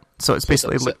environment. So it's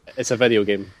basically it's a video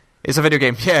game. It's a video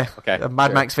game, yeah. Okay, a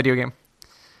Mad Max video game.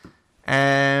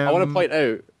 I want to point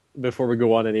out before we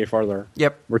go on any further.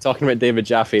 Yep. We're talking about David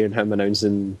Jaffe and him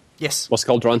announcing. Yes. What's it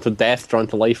called? Drawn to Death, Drawn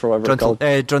to Life, or whatever it's called.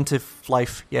 Drawn to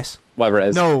Life. Yes. Whatever it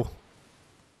is. No.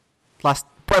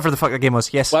 Whatever the fuck that game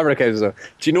was, yes. Whatever it is, though.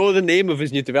 Do you know the name of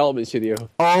his new development studio?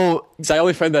 Oh. I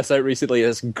only found this out recently.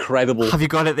 It's incredible. Have you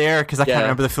got it there? Because I can't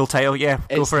remember the full title. Yeah,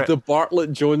 go for it. It's the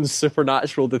Bartlett Jones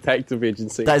Supernatural Detective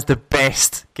Agency. That is the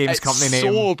best games company name.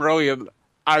 It's so brilliant.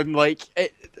 And, like,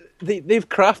 they've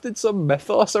crafted some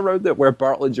mythos around it where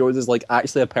Bartlett Jones is, like,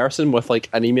 actually a person with, like,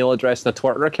 an email address and a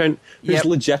Twitter account who's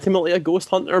legitimately a ghost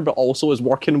hunter, but also is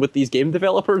working with these game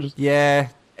developers. Yeah.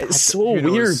 It's so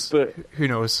weird, but who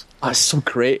knows? It's so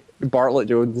great. Bartlett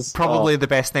Jones. Probably the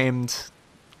best named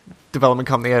development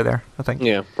company out there, I think.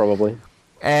 Yeah, probably.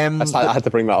 I had to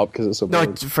bring that up because it's so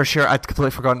brilliant. For sure. I'd completely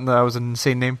forgotten that was an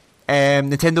insane name.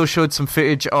 Nintendo showed some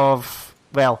footage of...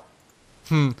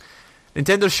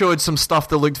 Nintendo showed some stuff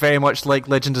that looked very much like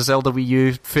Legend of Zelda Wii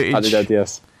U footage. They did,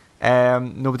 yes.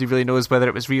 Nobody really knows whether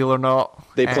it was real or not.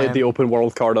 They played the open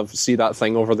world card of see that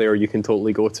thing over there, you can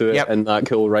totally go to it, and that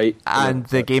cool, right? And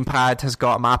the gamepad has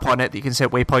got a map on it that you can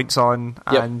set waypoints on,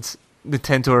 and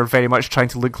Nintendo are very much trying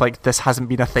to look like this hasn't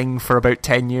been a thing for about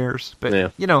 10 years.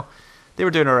 But, you know, they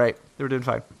were doing alright. They were doing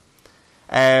fine.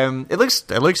 It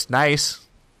looks nice.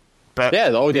 But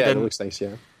it looks nice,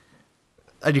 yeah.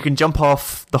 And you can jump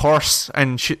off the horse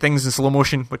and shoot things in slow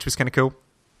motion, which was kind of cool.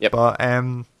 Yep. But,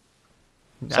 certainly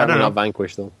not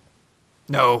Vanquish, though.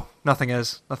 No, nothing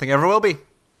is. Nothing ever will be.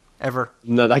 Ever.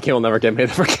 No, that game will never get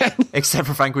made ever again. Except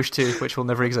for Vanquish 2, which will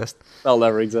never exist. That'll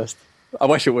never exist. I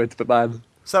wish it would, but man.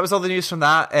 So that was all the news from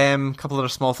that. A couple other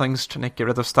small things, trying to get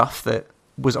rid of stuff that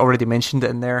was already mentioned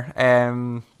in there.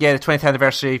 The 20th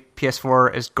anniversary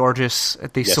PS4 is gorgeous.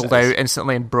 They sold out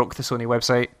instantly and broke the Sony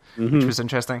website, which was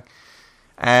interesting.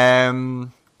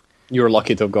 You were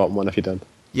lucky to have gotten one if you did.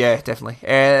 Yeah, definitely.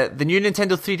 The new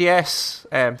Nintendo 3DS.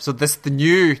 The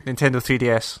new Nintendo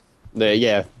 3DS. I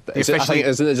think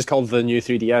isn't it just called the new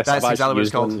 3DS? That's exactly what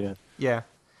it's called. One, yeah.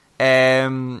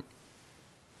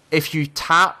 if you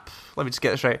tap, let me just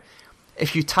get this right.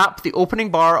 If you tap the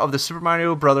opening bar of the Super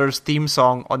Mario Brothers theme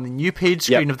song on the new page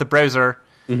screen of the browser,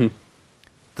 the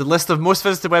list of most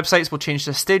visited websites will change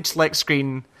to a stage select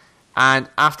screen, and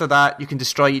after that, you can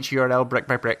destroy each URL brick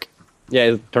by brick. Yeah,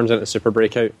 it turns into Super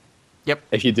Breakout. Yep.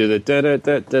 If you do the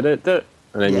da-da-da-da-da-da,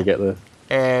 and then you get the...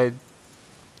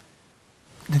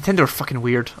 Nintendo are fucking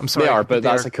weird. I'm sorry. They are, but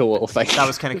that's a cool little thing. That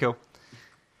was kind of cool.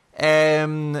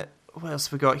 What else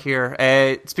have we got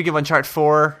here? Speaking of Uncharted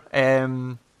 4,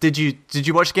 did you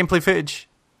watch the gameplay footage?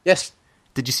 Yes.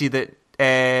 Did you see that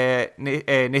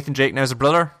Nathan Drake now has a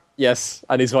brother? Yes,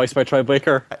 and he's voiced by Troy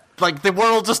Baker. Like, the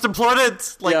world just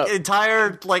imploded. Like,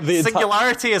 entire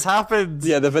singularity has happened.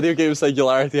 Yeah, the video game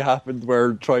singularity happened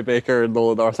where Troy Baker and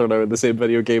Nolan North are now in the same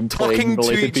video game talking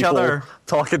to each other.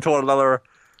 Talking to one another.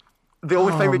 The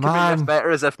only thing that could make this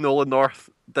better is if Nolan North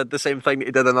did the same thing that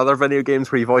he did in other video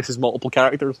games where he voices multiple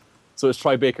characters. So it's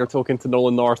Troy Baker talking to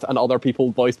Nolan North and other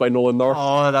people voiced by Nolan North.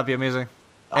 Oh, that'd be amazing.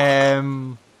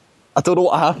 I don't know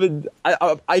what happened.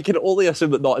 I can only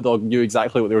assume that Naughty Dog knew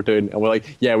exactly what they were doing, and we're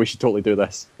like, yeah, we should totally do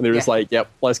this. And they were just like, yep,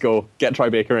 let's go. Get Troy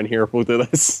Baker in here. We'll do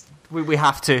this. We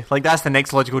have to. Like, that's the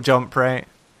next logical jump, right?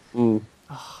 We've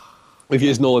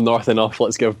used Nolan North enough.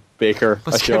 Let's give Baker a shot.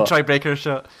 Let's give Troy Baker a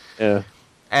shot. Yeah.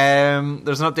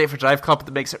 There's an update for Drive Club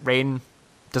that makes it rain.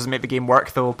 Doesn't make the game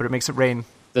work, though, but it makes it rain.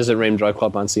 Does it rain Drive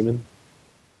Club and Seaman?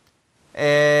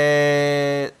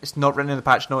 It's not written in the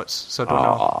patch notes, so I don't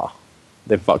know.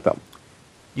 They fucked up.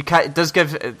 You can't. It does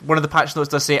give one of the patch notes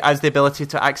does say has the ability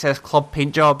to access club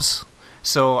paint jobs.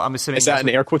 So I'm assuming is that in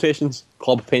air quotations?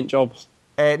 Club paint jobs?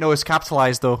 No, it's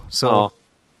capitalized though. So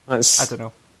I don't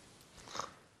know.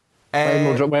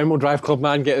 When will Drive Club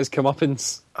Man get his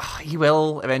comeuppance? He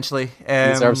will eventually. He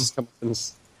deserves his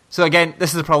comeuppance. So again, this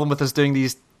is the problem with us doing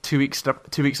these 2 weeks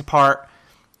apart.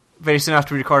 Very soon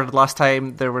after we recorded last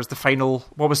time, there was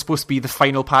what was supposed to be the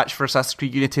final patch for Assassin's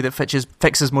Creed Unity that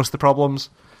fixes most of the problems.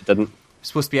 It didn't. It's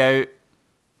supposed to be out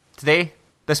today,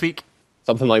 this week.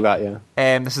 Something like that,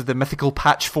 yeah. This is the mythical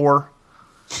patch 4.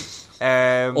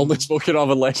 Only spoken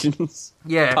of in Legends.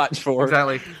 Yeah, patch 4.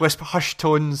 Exactly. Whisper hushed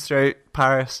tones throughout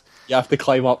Paris. You have to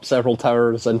climb up several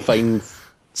towers and find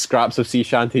scraps of sea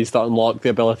shanties to unlock the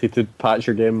ability to patch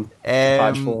your game.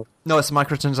 Patch 4. No, it's a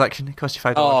microtransaction. It costs you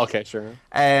 $5. Oh, okay, sure.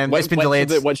 It's been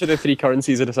delayed. Which of the 3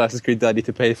 currencies in Assassin's Creed do I need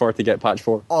to pay for to get patch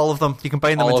 4? All of them. You can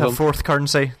bind them into a 4th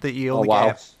currency that you only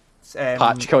get.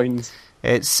 Patch coins.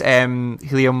 It's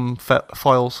helium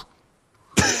foils.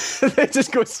 They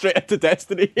just go straight into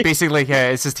Destiny. Basically, yeah,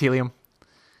 it's just helium.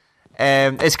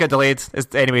 It's got delayed.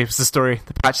 Anyway, it's the story.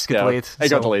 The patch got delayed. It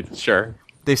got delayed, sure.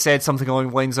 They said something along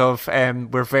the lines of,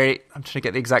 I'm trying to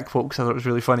get the exact quote because I thought it was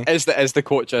really funny. Is the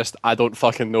quote just, I don't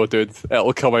fucking know, dude.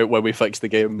 It'll come out when we fix the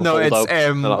game. No,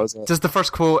 it's, just the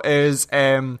first quote is,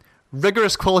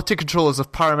 rigorous quality control is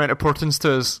of paramount importance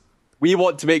to us. We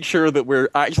want to make sure that we're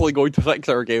actually going to fix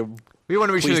our game. We want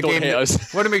to make sure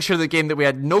the game that we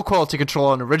had no quality control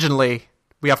on originally,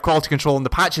 we have quality control on the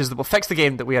patches that will fix the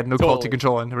game that we had no quality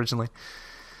control on originally.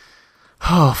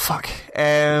 Oh, fuck.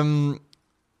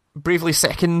 Bravely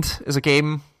Second is a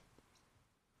game.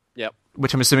 Yep.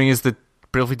 Which I'm assuming is the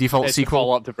Bravely Default it's sequel. It's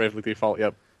follow-up to Bravely Default,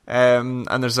 yep. And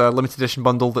there's a limited edition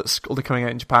bundle that's only coming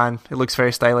out in Japan. It looks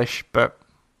very stylish, but...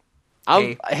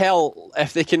 Hell,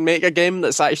 if they can make a game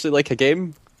that's actually like a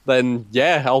game, then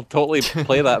yeah, I'll totally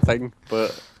play that thing.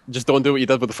 But just don't do what you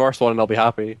did with the first one and I'll be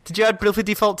happy. Did you add Bravely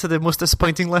Default to the most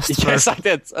disappointing list? Yes, I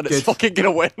did. And it's fucking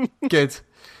gonna win. Good.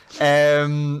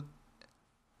 So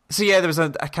yeah, there was I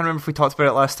can't remember if we talked about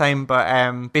it last time,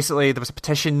 but basically there was a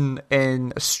petition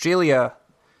in Australia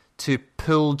to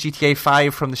pull GTA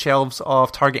 5 from the shelves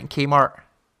of Target and Kmart,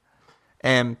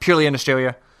 purely in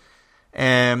Australia.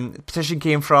 The petition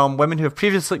came from women who have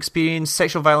previously experienced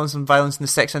sexual violence and violence in the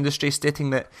sex industry, stating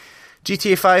that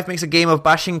GTA 5 makes a game of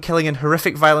bashing, killing, and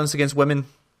horrific violence against women,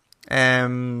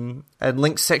 and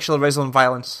links sexual arousal and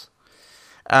violence.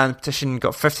 And the petition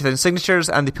got 50,000 signatures,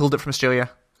 and they pulled it from Australia.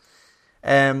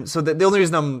 So the only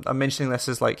reason I'm mentioning this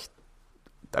is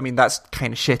that's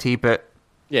kind of shitty, but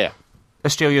yeah,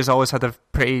 Australia's always had a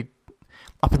pretty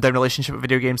up and down relationship with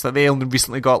video games. Like they only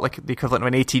recently got like the equivalent of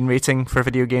an 18 rating for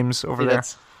video games over there.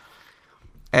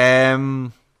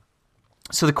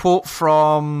 So the quote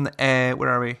from where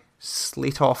are we?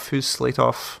 Slatoff. Who's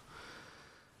Slatoff?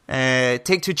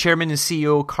 Take-Two chairman and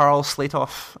CEO Carl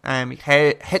Slatoff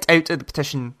hit out at the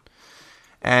petition.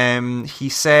 He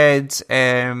said,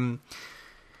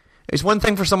 it's one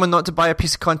thing for someone not to buy a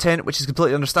piece of content, which is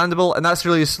completely understandable, and that's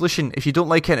really the solution. If you don't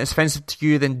like it and it's offensive to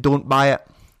you, then don't buy it.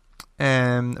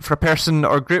 For a person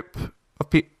or group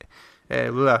of people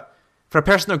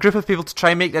to try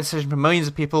and make that decision for millions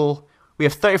of people We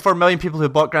have 34 million people who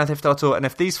bought Grand Theft Auto, and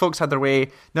if these folks had their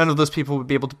way, none of those people would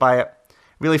be able to buy it.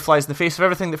 Really flies in the face of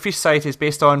everything that free society is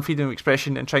based on, freedom of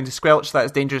expression, and trying to squelch that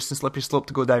is dangerous and slippery slope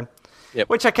to go down. Yep.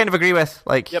 Which I kind of agree with.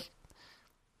 Like, yep.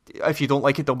 If you don't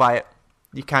like it, don't buy it.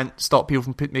 You can't stop people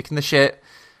from making the shit.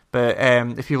 But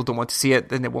if people don't want to see it,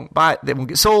 then they won't buy it. They won't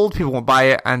get sold. People won't buy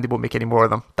it, and they won't make any more of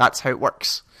them. That's how it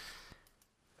works.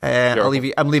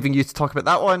 I'm leaving you to talk about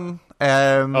that one.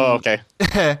 Okay.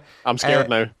 I'm scared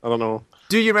now. I don't know.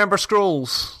 Do you remember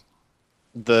Scrolls?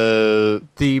 The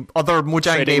other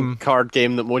Mojang game, card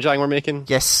game that Mojang were making.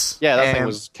 Yes. Yeah, that thing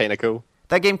was kind of cool.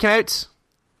 That game came out.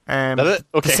 Did it?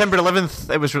 Okay. December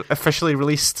 11th. It was officially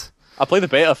released. I played the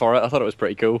beta for it. I thought it was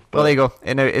pretty cool. But... Well, there you go.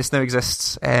 It now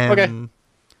exists. Okay.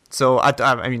 So I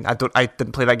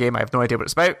didn't play that game. I have no idea what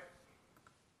it's about.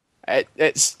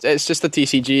 It's just a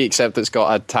TCG, except it's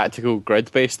got a tactical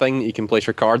grid-based thing that you can place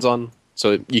your cards on,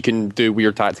 so you can do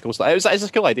weird tactical stuff. It's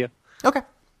a cool idea. Okay,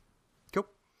 cool.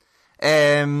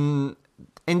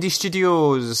 Indie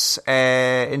Studios.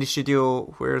 Indie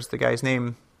Studio. Where's the guy's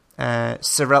name?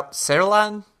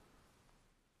 Cerulean?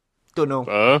 Don't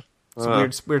know.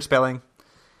 It's weird spelling.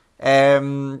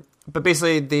 But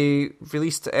basically, they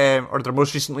released, or their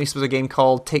most recent release was a game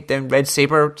called Takedown Red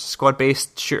Saber,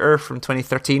 squad-based shooter from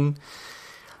 2013.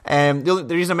 The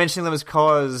reason I'm mentioning them is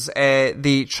because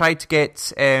they tried to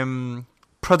get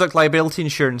product liability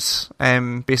insurance,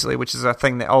 basically, which is a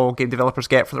thing that all game developers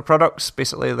get for their products.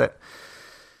 Basically, that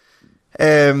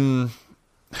I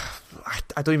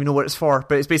don't even know what it's for,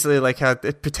 but it's basically like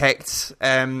it protects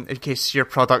in case your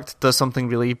product does something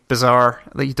really bizarre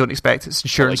that you don't expect. It's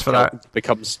insurance for that.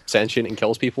 Becomes sentient and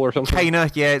kills people or something? Kinda,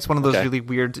 yeah. It's one of those really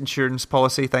weird insurance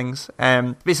policy things.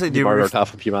 Basically, they murdered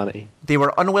half of humanity. They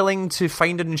were unwilling to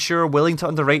find an insurer willing to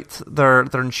underwrite their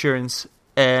insurance,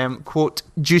 quote,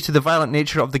 due to the violent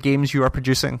nature of the games you are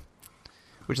producing,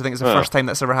 which I think is the first time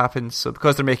that's ever happened. So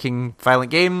because they're making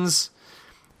violent games,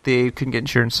 they couldn't get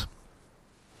insurance.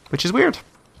 Which is weird,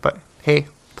 but hey,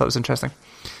 thought it was interesting.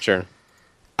 Sure.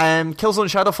 Killzone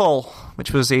Shadowfall,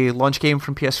 which was a launch game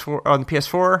from PS4 on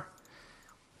PS4.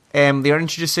 They are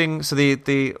introducing, so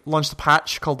they launched a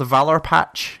patch called the Valor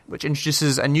patch, which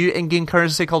introduces a new in-game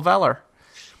currency called Valor.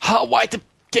 Why do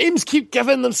games keep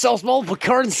giving themselves multiple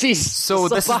currencies? So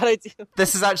this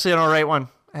is actually an alright one.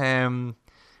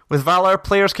 With Valor,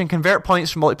 players can convert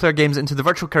points from multiplayer games into the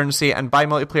virtual currency and buy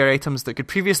multiplayer items that could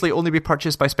previously only be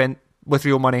purchased by spent with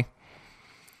real money.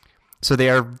 So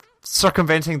they are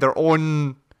circumventing their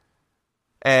own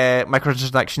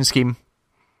microtransaction scheme.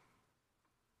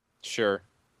 Sure.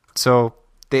 So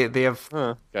they have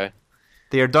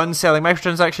they are done selling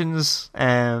microtransactions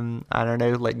and are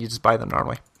now letting you just buy them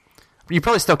normally. You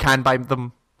probably still can buy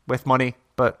them with money,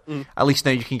 but at least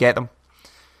now you can get them.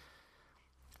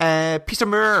 Peter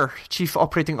Moore, Chief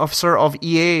Operating Officer of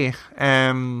EA.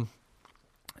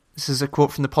 This is a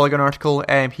quote from the Polygon article.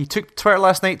 He took Twitter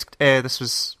last night. This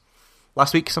was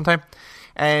last week sometime.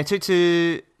 Took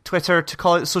to Twitter to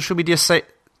call it the social media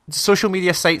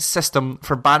site's system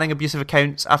for banning abusive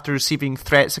accounts after receiving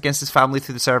threats against his family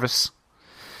through the service.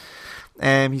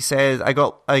 He said,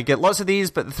 I get lots of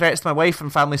these, but the threats to my wife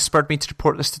and family spurred me to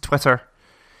report this to Twitter.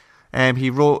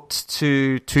 He wrote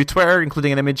to Twitter,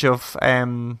 including an image of...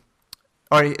 then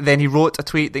he wrote a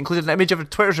tweet that included an image of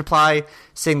Twitter's reply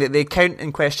saying that the account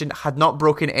in question had not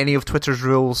broken any of Twitter's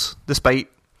rules, despite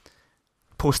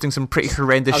posting some pretty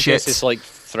horrendous shit. I guess it's like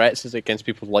threats against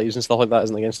people's lives and stuff like that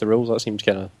isn't against the rules. That seems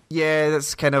kind of... Yeah,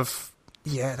 that's kind of...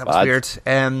 Yeah, that was weird.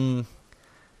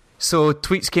 So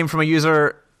tweets came from a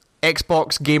user,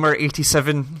 Xbox Gamer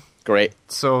 87. Great.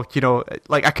 So,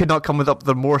 I could not come up with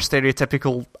the more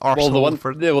stereotypical arsenal. Well,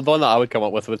 the one that I would come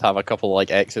up with would have a couple of,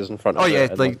 X's in front of it. Oh, yeah,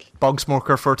 like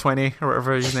Bogsmoker 420 or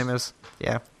whatever his name is.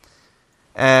 Yeah.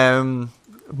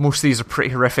 Most of these are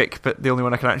pretty horrific, but the only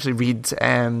one I can actually read,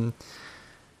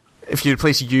 if you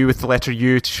replace you with the letter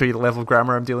U to show you the level of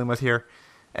grammar I'm dealing with here.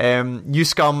 You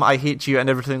scum, I hate you and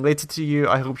everything related to you.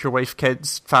 I hope your wife,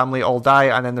 kids, family all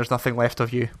die, and then there's nothing left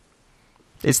of you.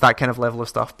 It's that kind of level of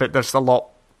stuff, but there's a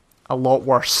lot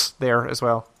worse there as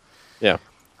well. Yeah.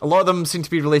 A lot of them seem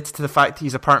to be related to the fact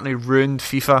he's apparently ruined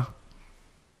FIFA.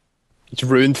 He's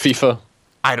ruined FIFA?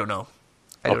 I don't know.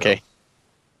 I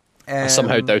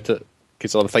somehow doubt it,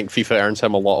 because I think FIFA earns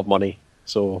him a lot of money,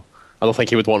 so I don't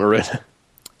think he would want to ruin it.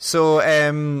 So,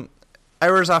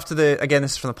 hours after again,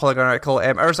 this is from the Polygon article,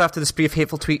 hours after the spree of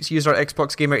hateful tweets, user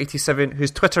Xbox Gamer 87,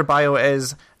 whose Twitter bio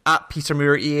is @Peter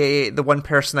Moore EA, the one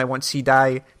person I want to see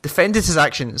die, defended his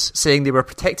actions, saying they were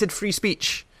protected free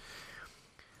speech.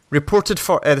 Reported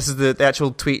for this is the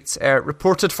actual tweet.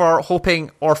 Reported for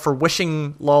hoping or for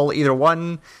wishing, lol, either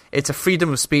one. It's a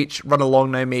freedom of speech. Run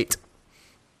along now, mate.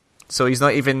 So he's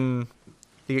not even...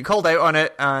 He got called out on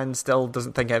it and still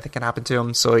doesn't think anything can happen to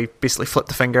him, so he basically flipped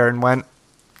the finger and went,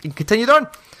 you can continue on.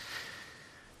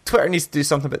 Twitter needs to do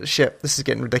something about this shit. This is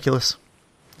getting ridiculous.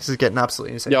 This is getting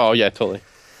absolutely insane. Oh, yeah, totally.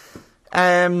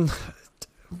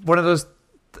 One of those...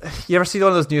 You ever see one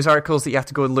of those news articles that you have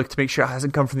to go and look to make sure it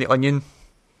hasn't come from The Onion?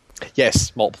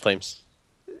 Yes, multiple times.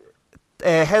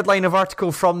 Headline of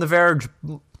article from The Verge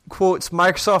quotes,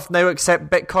 Microsoft now accept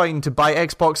Bitcoin to buy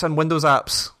Xbox and Windows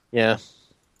apps. Yeah.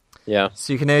 Yeah.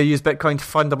 So you can now use Bitcoin to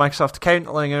fund a Microsoft account,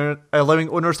 allowing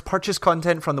owners to purchase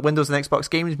content from the Windows and Xbox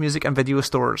games, music, and video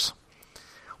stores.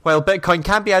 While Bitcoin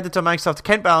can be added to a Microsoft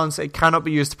account balance, it cannot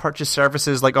be used to purchase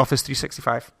services like Office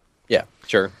 365. Yeah,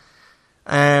 sure.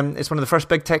 It's one of the first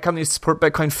big tech companies to support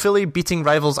Bitcoin fully, beating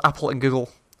rivals Apple and Google.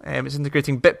 It's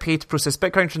integrating BitPay to process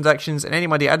Bitcoin transactions, and any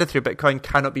money added through Bitcoin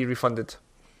cannot be refunded.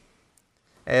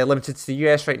 Limited to the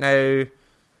US right now.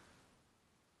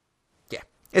 Yeah,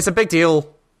 it's a big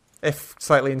deal, if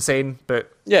slightly insane,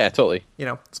 but yeah, totally. You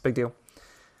know, it's a big deal.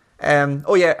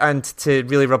 Oh yeah, and to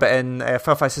really rub it in,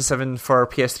 Final Fantasy 7 for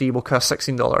PS3 will cost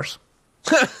 $16.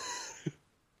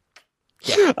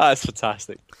 Yeah, that's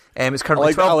fantastic. It's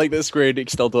currently I like that Square Enix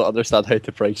still don't understand how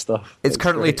to price stuff. It's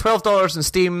currently $12 on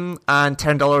Steam and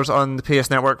 $10 on the PS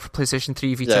Network for PlayStation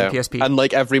 3, Vita, and PSP. And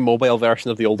like every mobile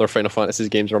version of the older Final Fantasy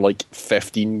games are like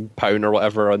 £15 or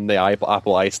whatever on the Apple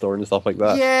iStore and stuff like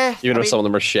that. Yeah, even if some of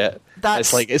them are shit.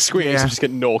 It's like Square Enix just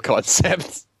got no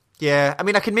concept. Yeah, I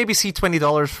mean, I could maybe see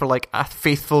 $20 for like a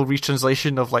faithful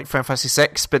retranslation of like Final Fantasy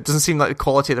 6, but it doesn't seem like the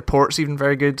quality of the port's even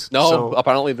very good. No, so.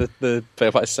 Apparently the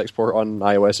Final Fantasy 6 port on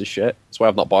iOS is shit. That's why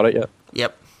I've not bought it yet.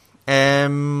 Yep.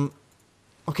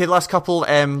 Okay, the last couple.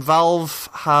 Valve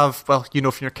have, well, you know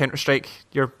from your Counter-Strike,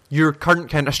 your current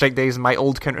Counter-Strike days and my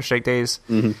old Counter-Strike days.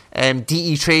 Mm-hmm.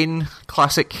 DE Train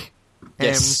Classic.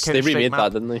 Yes, they remade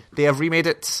that, didn't they? They have remade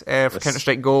it for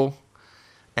Counter-Strike Go.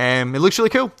 It looks really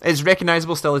cool. It's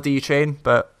recognisable still as DE Train,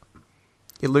 but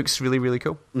it looks really, really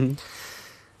cool. Mm-hmm.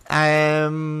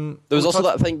 There was also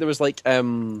that thing, there was like, what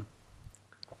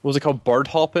was it called? Bird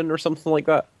hopping or something like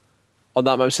that? On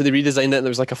that map, so they redesigned it and there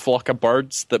was like a flock of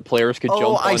birds that players could jump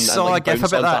on I saw and like, a gif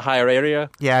bounce about onto that. a higher area.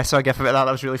 Yeah, I saw a gif about that.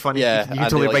 That was really funny. Yeah, you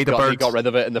totally ride a bird. They got rid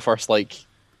of it in the first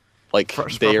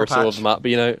first day or so of the map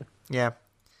being out. Yeah.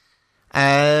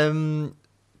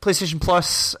 PlayStation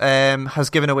Plus has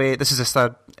given away, this is just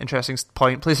an interesting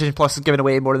point, PlayStation Plus has given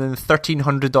away more than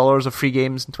 $1,300 of free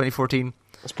games in 2014.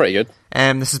 That's pretty good.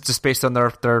 This is just based on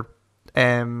their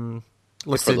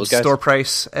listed store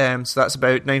price. So that's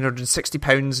about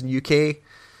 £960 in UK.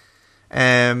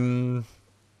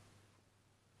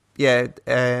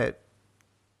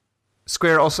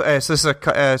 Square also, so this is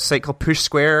a site called Push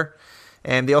Square.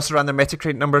 They also ran their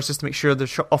Metacritic numbers just to make sure their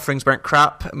offerings weren't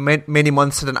crap. Many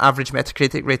months had an average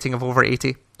Metacritic rating of over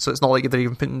 80, so it's not like they're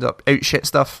even putting out shit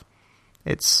stuff.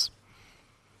 They're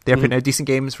putting out decent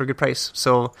games for a good price.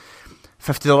 So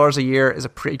 $50 a year is a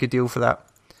pretty good deal for that.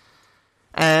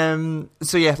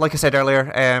 So yeah, like I said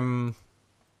earlier,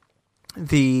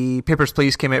 the Papers,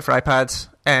 Please came out for iPad,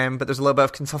 but there's a little bit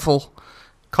of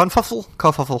kerfuffle.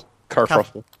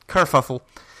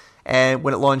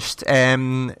 When it launched,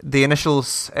 the initial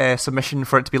submission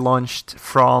for it to be launched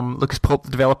from Lucas Pope,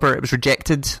 the developer, it was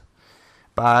rejected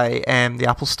by the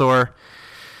Apple Store.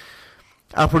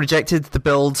 Apple rejected the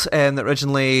build that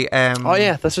originally...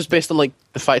 this was based on like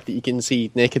the fact that you can see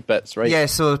naked bits, right? Yeah,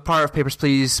 so part of Papers,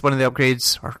 Please, one of the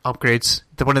upgrades,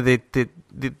 one of the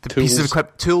pieces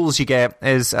of tools you get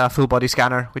is a full body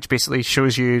scanner, which basically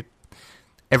shows you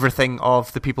everything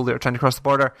of the people that are trying to cross the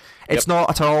border. It's not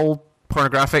at all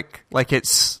pornographic, like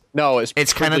it's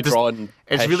kind of drawn.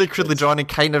 It's really crudely drawn and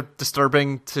kind of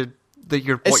disturbing to what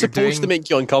you're doing. It's supposed to make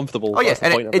you uncomfortable. Oh yeah,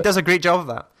 and it does a great job of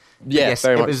that. Yeah, yes,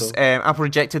 very much so. Apple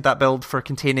rejected that build for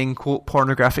containing quote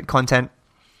pornographic content.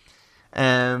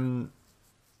 So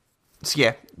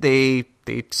yeah, they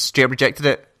straight rejected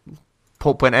it.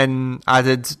 Pope went in,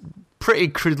 added pretty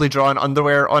crudely drawn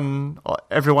underwear on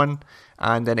everyone,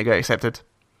 and then it got accepted,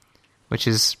 which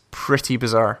is pretty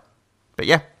bizarre. But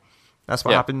yeah. That's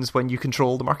what happens when you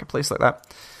control the marketplace like that.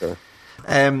 Sure.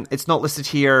 It's not listed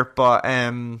here, but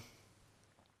there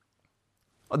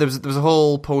was a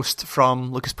whole post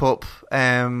from Lucas Pope. He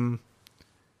made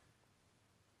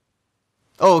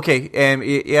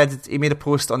a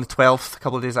post on the 12th, a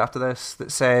couple of days after this,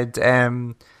 that said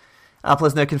Apple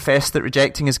has now confessed that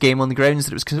rejecting his game on the grounds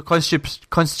that it was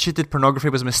constituted pornography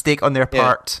was a mistake on their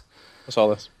part. I saw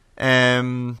this.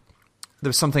 There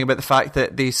was something about the fact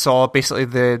that they saw basically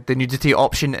the nudity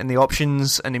option in the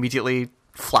options and immediately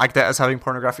flagged it as having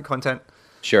pornographic content.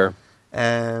 Sure.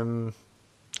 So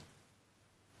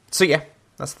yeah,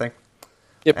 that's the thing.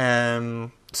 Yep.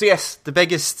 So yes, the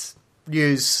biggest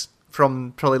news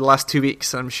from probably the last 2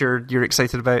 weeks, I'm sure you're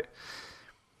excited about.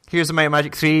 Here's the Might and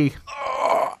Magic 3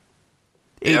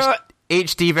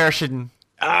 HD version.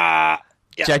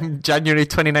 January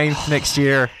 29th next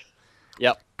year.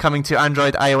 Yep. Coming to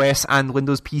Android, iOS, and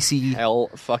Windows PC. Hell,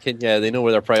 fucking yeah, they know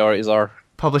where their priorities are.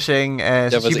 Publishing. Give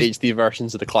us HD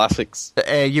versions of the classics.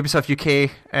 Ubisoft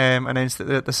UK announced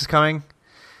that this is coming.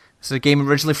 This is a game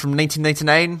originally from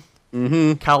 1999.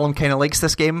 Mm-hmm. Callum kind of likes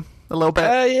this game a little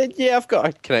bit. Yeah, I've got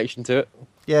a connection to it.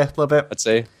 Yeah, a little bit. I'd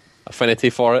say. Affinity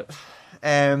for it.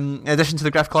 In addition to the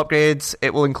graphical upgrades,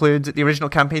 it will include the original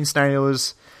campaign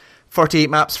scenarios, 48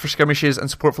 maps for skirmishes,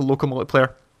 and support for local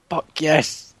multiplayer. Fuck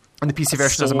yes. And the PC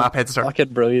version has a map editor. Fucking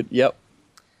brilliant, yep.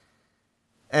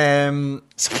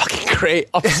 It's fucking great.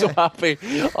 I'm so happy.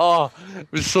 Oh,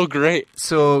 it was so great.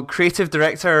 So, creative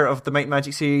director of the Might and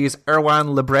Magic series,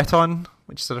 Erwan Le Breton,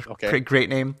 which is a pretty great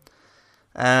name,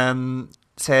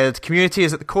 said, community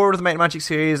is at the core of the Might and Magic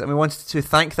series, and we wanted to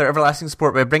thank their everlasting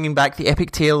support by bringing back the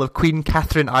epic tale of Queen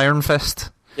Catherine Ironfist.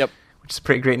 Yep. Which is a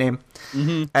pretty great name.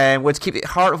 Mm-hmm. Want to keep it at the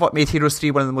heart of what made Heroes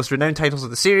 3 one of the most renowned titles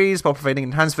of the series, while providing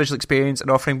enhanced visual experience and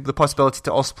offering the possibility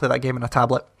to also play that game on a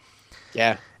tablet.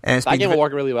 Yeah. That game will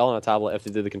work really well on a tablet if they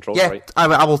do the controls right.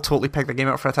 I will totally pick the game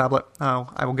up for a tablet.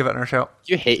 I will give it another shot.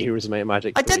 You hate Heroes of Might and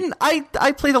Magic. I didn't.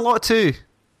 I played a lot too.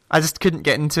 I just couldn't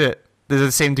get into it to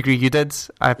the same degree you did.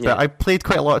 But I played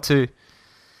quite a lot too.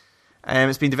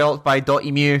 It's been developed by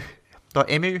 .emu,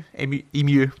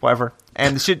 whatever.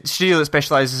 And the studio that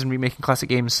specialises in remaking classic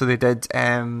games. So they did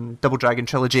Double Dragon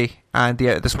Trilogy and The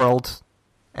Out of This World.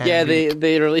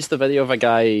 They released a video of a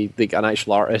guy, an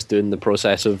actual artist, doing the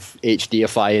process of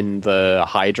HDifying the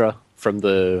Hydra from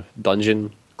the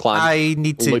dungeon clan.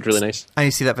 It looked really nice. I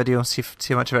need to see that video, see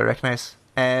how much of it I recognise.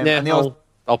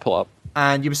 I'll pull it up.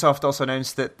 And Ubisoft also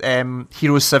announced that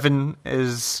Heroes 7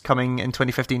 is coming in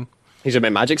 2015. He's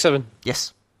about Magic 7?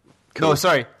 Yes. Cool. No,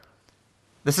 sorry.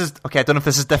 This is... Okay, I don't know if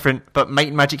this is different, but Might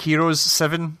and Magic Heroes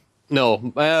 7... No.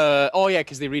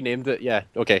 Because they renamed it. Yeah,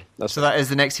 okay. So that is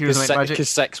the next Heroes of Might and Magic? Because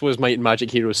 6 was Might and Magic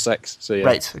Heroes 6, so yeah.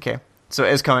 Right, okay. So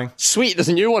it is coming. Sweet, there's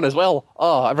a new one as well.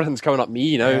 Oh, everything's coming up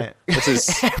me now. This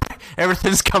is...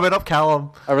 Everything's coming up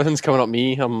Callum. Everything's coming up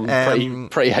me. I'm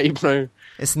pretty hyped now.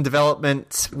 It's in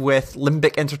development with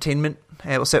Limbic Entertainment.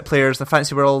 It will set players in the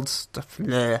fantasy world.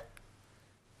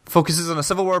 Focuses on a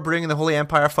civil war brewing in the Holy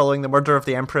Empire following the murder of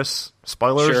the Empress.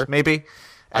 Spoilers, maybe.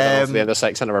 I don't know if the end of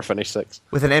 6, I never finished 6.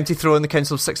 With an empty throne, the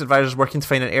Council of 6 advisors working to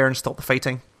find an heir and stop the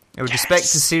fighting. It would respect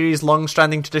the series'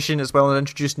 long-standing tradition as well as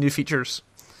introduce new features.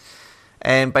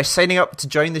 By signing up to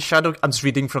join the Shadow... I'm just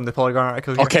reading from the Polygon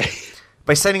article here. Okay.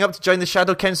 By signing up to join the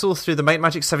Shadow Council through the Might and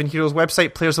Magic 7 Heroes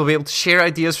website, players will be able to share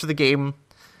ideas for the game.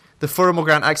 The forum will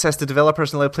grant access to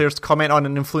developers and allow players to comment on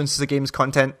and influence the game's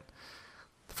content.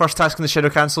 The first task in the Shadow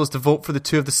Council is to vote for the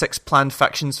 2 of the 6 planned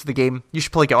factions for the game. You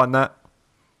should probably get on that.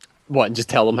 What, and just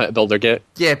tell them how to build their gate?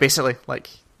 Yeah, basically. Like,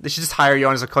 they should just hire you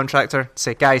on as a contractor.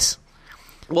 Say, guys...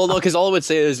 Well, no, because all I would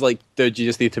say is, like, dude, you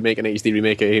just need to make an HD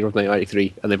remake of Heroes of Might and Magic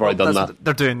 3, and they've already done that.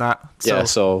 They're doing that.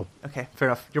 So... Okay, fair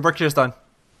enough. Your work here is done.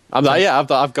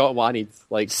 I've got what I need.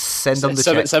 Like, send them the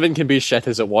check. 7 can be as shit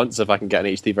as it wants if I can get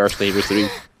an HD version of Heroes 3.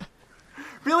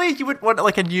 Really? You wouldn't want,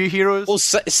 like, a new Heroes? Well,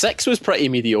 6 was pretty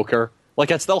mediocre.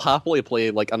 Like, I'd still happily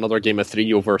play, like, another game of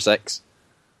 3 over 6.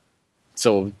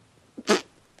 So...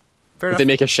 If they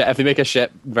make a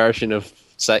shit version of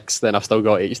 6, then I've still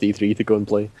got HD 3 to go and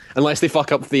play. Unless they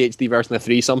fuck up the HD version of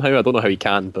 3 somehow. I don't know how you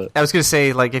can, but... I was going to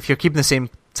say, like, if you're keeping the same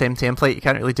template, you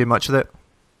can't really do much with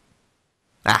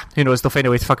it. Who knows? They'll find a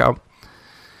way to fuck it up.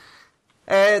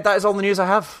 That is all the news I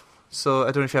have. So, I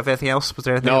don't know if you have anything else. Was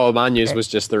there anything No, my news was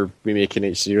just they're remaking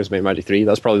Heroes of Might and Magic 3.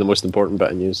 That's probably the most important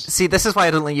bit of news. See, this is why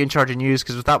I don't let you in charge of news,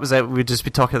 because if that was it, we'd just be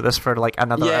talking about this for, like,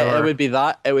 another hour. Yeah, it would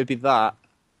be that.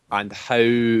 And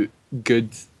how good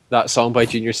that song by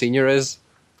Junior Senior is.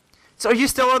 So are you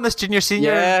still on this Junior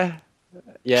Senior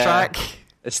track?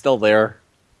 It's still there.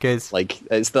 Good. Like,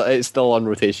 it's still on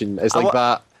rotation. It's like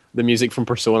that, the music from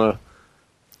Persona,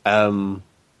 some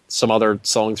other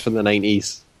songs from the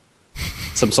 90s,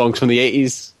 some songs from the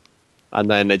 80s,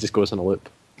 and then it just goes on a loop.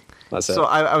 That's it. So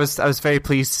I was very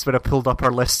pleased when I pulled up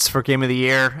our lists for Game of the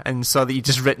Year and saw that you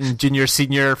just written Junior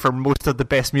Senior for most of the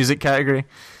best music category.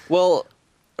 Well,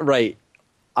 right.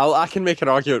 I can make an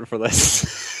argument for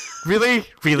this. Really?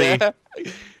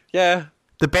 Yeah.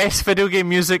 The best video game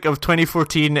music of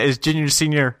 2014 is Junior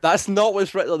Senior. That's not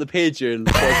what's written on the page, Ewan.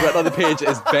 What's written on the page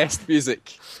is best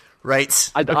music.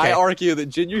 Right. And I argue that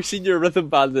Junior Senior Rhythm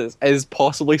Bandits is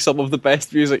possibly some of the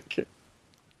best music.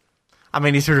 I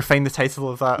may need to refine the title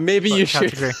of that. Maybe you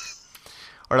category.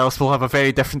 Or else we'll have a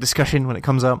very different discussion when it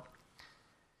comes up.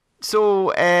 So,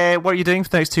 what are you doing for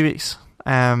the next 2 weeks?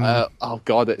 Oh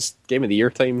god, it's Game of the Year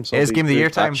time. So It is Game of the Year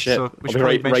time, Shit. so we I'll should be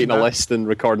probably mention writing a that. list and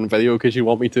recording video because you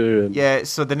want me to. And Yeah.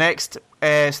 So the next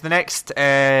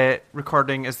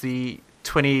recording is the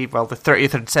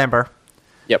 30th of December.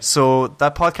 Yep. So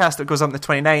that podcast that goes up on the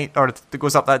 29th, or that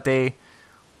goes up that day,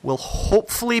 will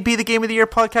hopefully be the Game of the Year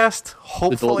podcast.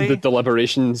 Hopefully, the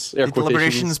deliberations. the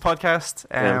deliberations podcast.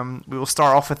 We will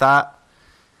start off with that,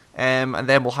 and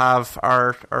then we'll have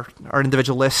our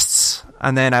individual lists,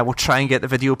 and then I will try and get the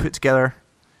video put together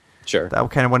Sure. that I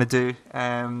kind of want to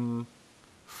do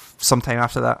sometime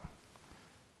after that.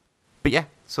 But yeah,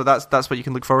 so that's what you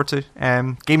can look forward to.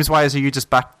 Games wise, are you just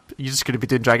back? You're just going to be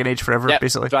doing Dragon Age forever, Yep,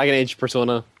 basically. Dragon Age,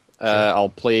 Persona. I'll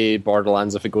play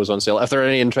Borderlands if it goes on sale. If there are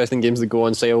any interesting games that go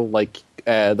on sale, like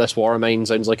this War of Mine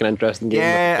sounds like an interesting game.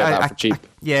 Yeah, Get that for cheap.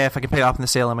 yeah. If I can pick it up in the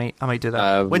sale, I might do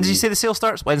that. When did you say the sale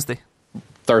starts? Wednesday,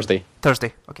 Thursday,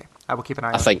 Thursday. Okay, I will keep an eye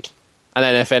on I it. think. And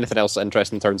then if anything else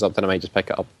interesting turns up, then I might just pick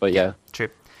it up. But yeah. True.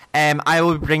 I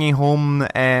will be bringing home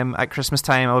at Christmas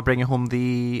time. I will bring home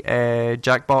the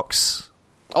Jackbox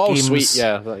Oh, games, sweet.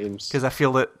 Yeah, that game's. because I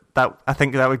feel that I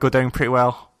think that would go down pretty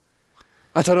well.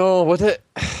 I don't know, would it?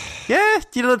 Yeah,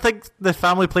 you don't think the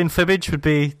family playing Fibbage would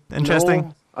be interesting?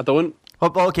 No, I don't.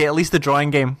 Well, okay, at least the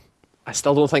drawing game. I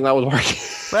still don't think that would work.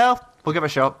 Well, we'll give it a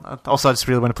shot. Also, I just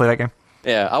really want to play that game.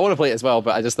 Yeah, I want to play it as well,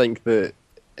 but I just think that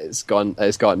it's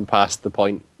gotten past the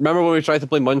point. Remember when we tried to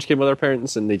play Munchkin with our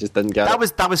parents and they just didn't get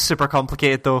it? That was super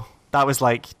complicated though. That was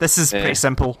like, this is pretty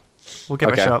simple. We'll give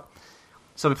it a Okay. shot.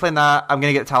 So we're playing that. I'm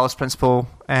going to get Talos Principle.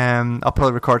 I'll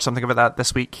probably record something about that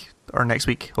this week or next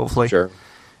week, hopefully. Sure.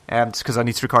 Just because I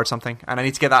need to record something and I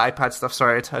need to get that iPad stuff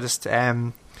sorted. I just,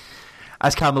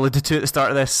 as Cam alluded to at the start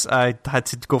of this, I had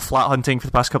to go flat hunting for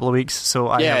the past couple of weeks, so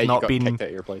I Yeah, have you not got been. kicked out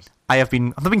of your place. I've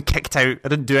not been kicked out. I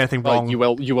didn't do anything Well, wrong. you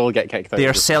will get kicked out. They of are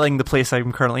your- selling the place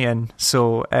I'm currently in,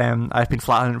 so I've been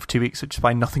flat hunting for 2 weeks, which is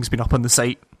why nothing's been up on the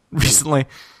site recently.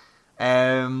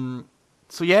 So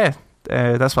yeah,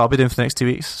 that's what I'll be doing for the next 2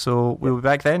 weeks. So we'll be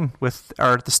back then with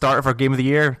the start of our Game of the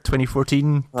Year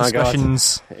 2014 Oh, God.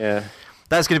 discussions. Yeah.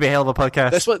 That's going to be a hell of a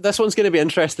podcast. This one's going to be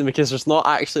interesting because there's not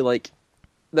actually like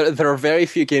there are very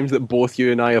few games that both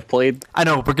you and I have played. I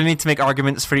know, we're going to need to make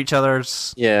arguments for each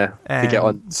other's. Yeah, to get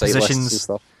on site lists positions. and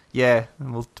stuff. Yeah,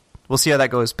 and we'll see how that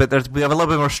goes. But we have a little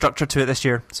bit more structure to it this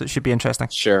year, so it should be interesting.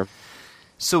 Sure.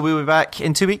 So we'll be back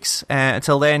in 2 weeks.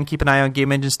 Until then, keep an eye on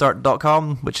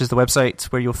GameEngineStart.com, which is the website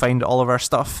where you'll find all of our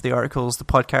stuff. The articles, the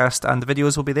podcast, and the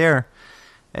videos will be there.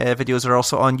 Videos are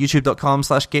also on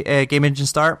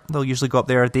youtube.com/GameEngineStart. They'll usually go up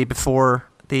there a day before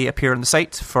they appear on the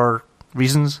site for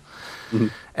reasons.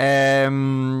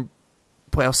 Mm-hmm.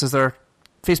 What else is there?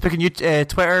 Facebook and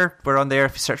Twitter, we're on there.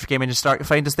 If you search for Game Engine Start, you'll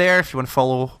find us there if you want to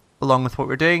follow along with what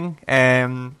we're doing.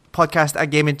 Podcast at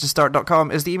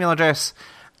GameEngineStart.com is the email address.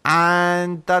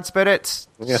 And that's about it.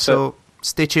 Yes, so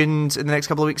stay tuned in the next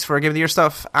couple of weeks for our Game of the Year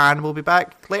stuff, and we'll be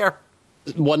back later.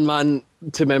 1 man,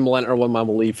 2 men will enter, 1 man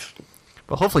will leave.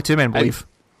 Well, hopefully 2 men will leave.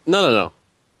 No.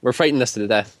 We're fighting this to the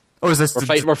death. Oh, is this...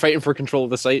 We're fighting for control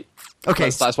of the site. Okay.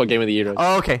 That's what Game of the Year is.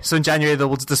 Oh, okay. So in January,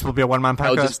 this will be a one-man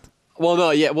I'll podcast. just-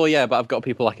 yeah, but I've got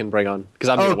people I can bring on because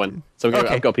I'm going to win. So okay.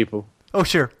 I've got people. Oh,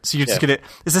 sure. So you're just Yeah. going to...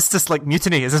 Is this just like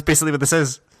mutiny? Is this basically what this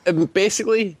is?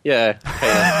 Basically, yeah.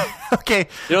 Kinda. Okay.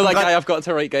 You know I'm that glad- guy I've got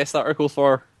to write guest articles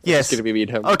for? Yes. It's going to be me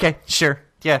and him. Okay, sure.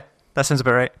 Yeah, that sounds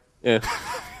about right. Yeah.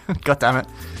 God damn it.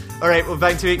 All right, we'll be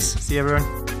back in 2 weeks. See you,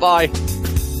 everyone. Bye.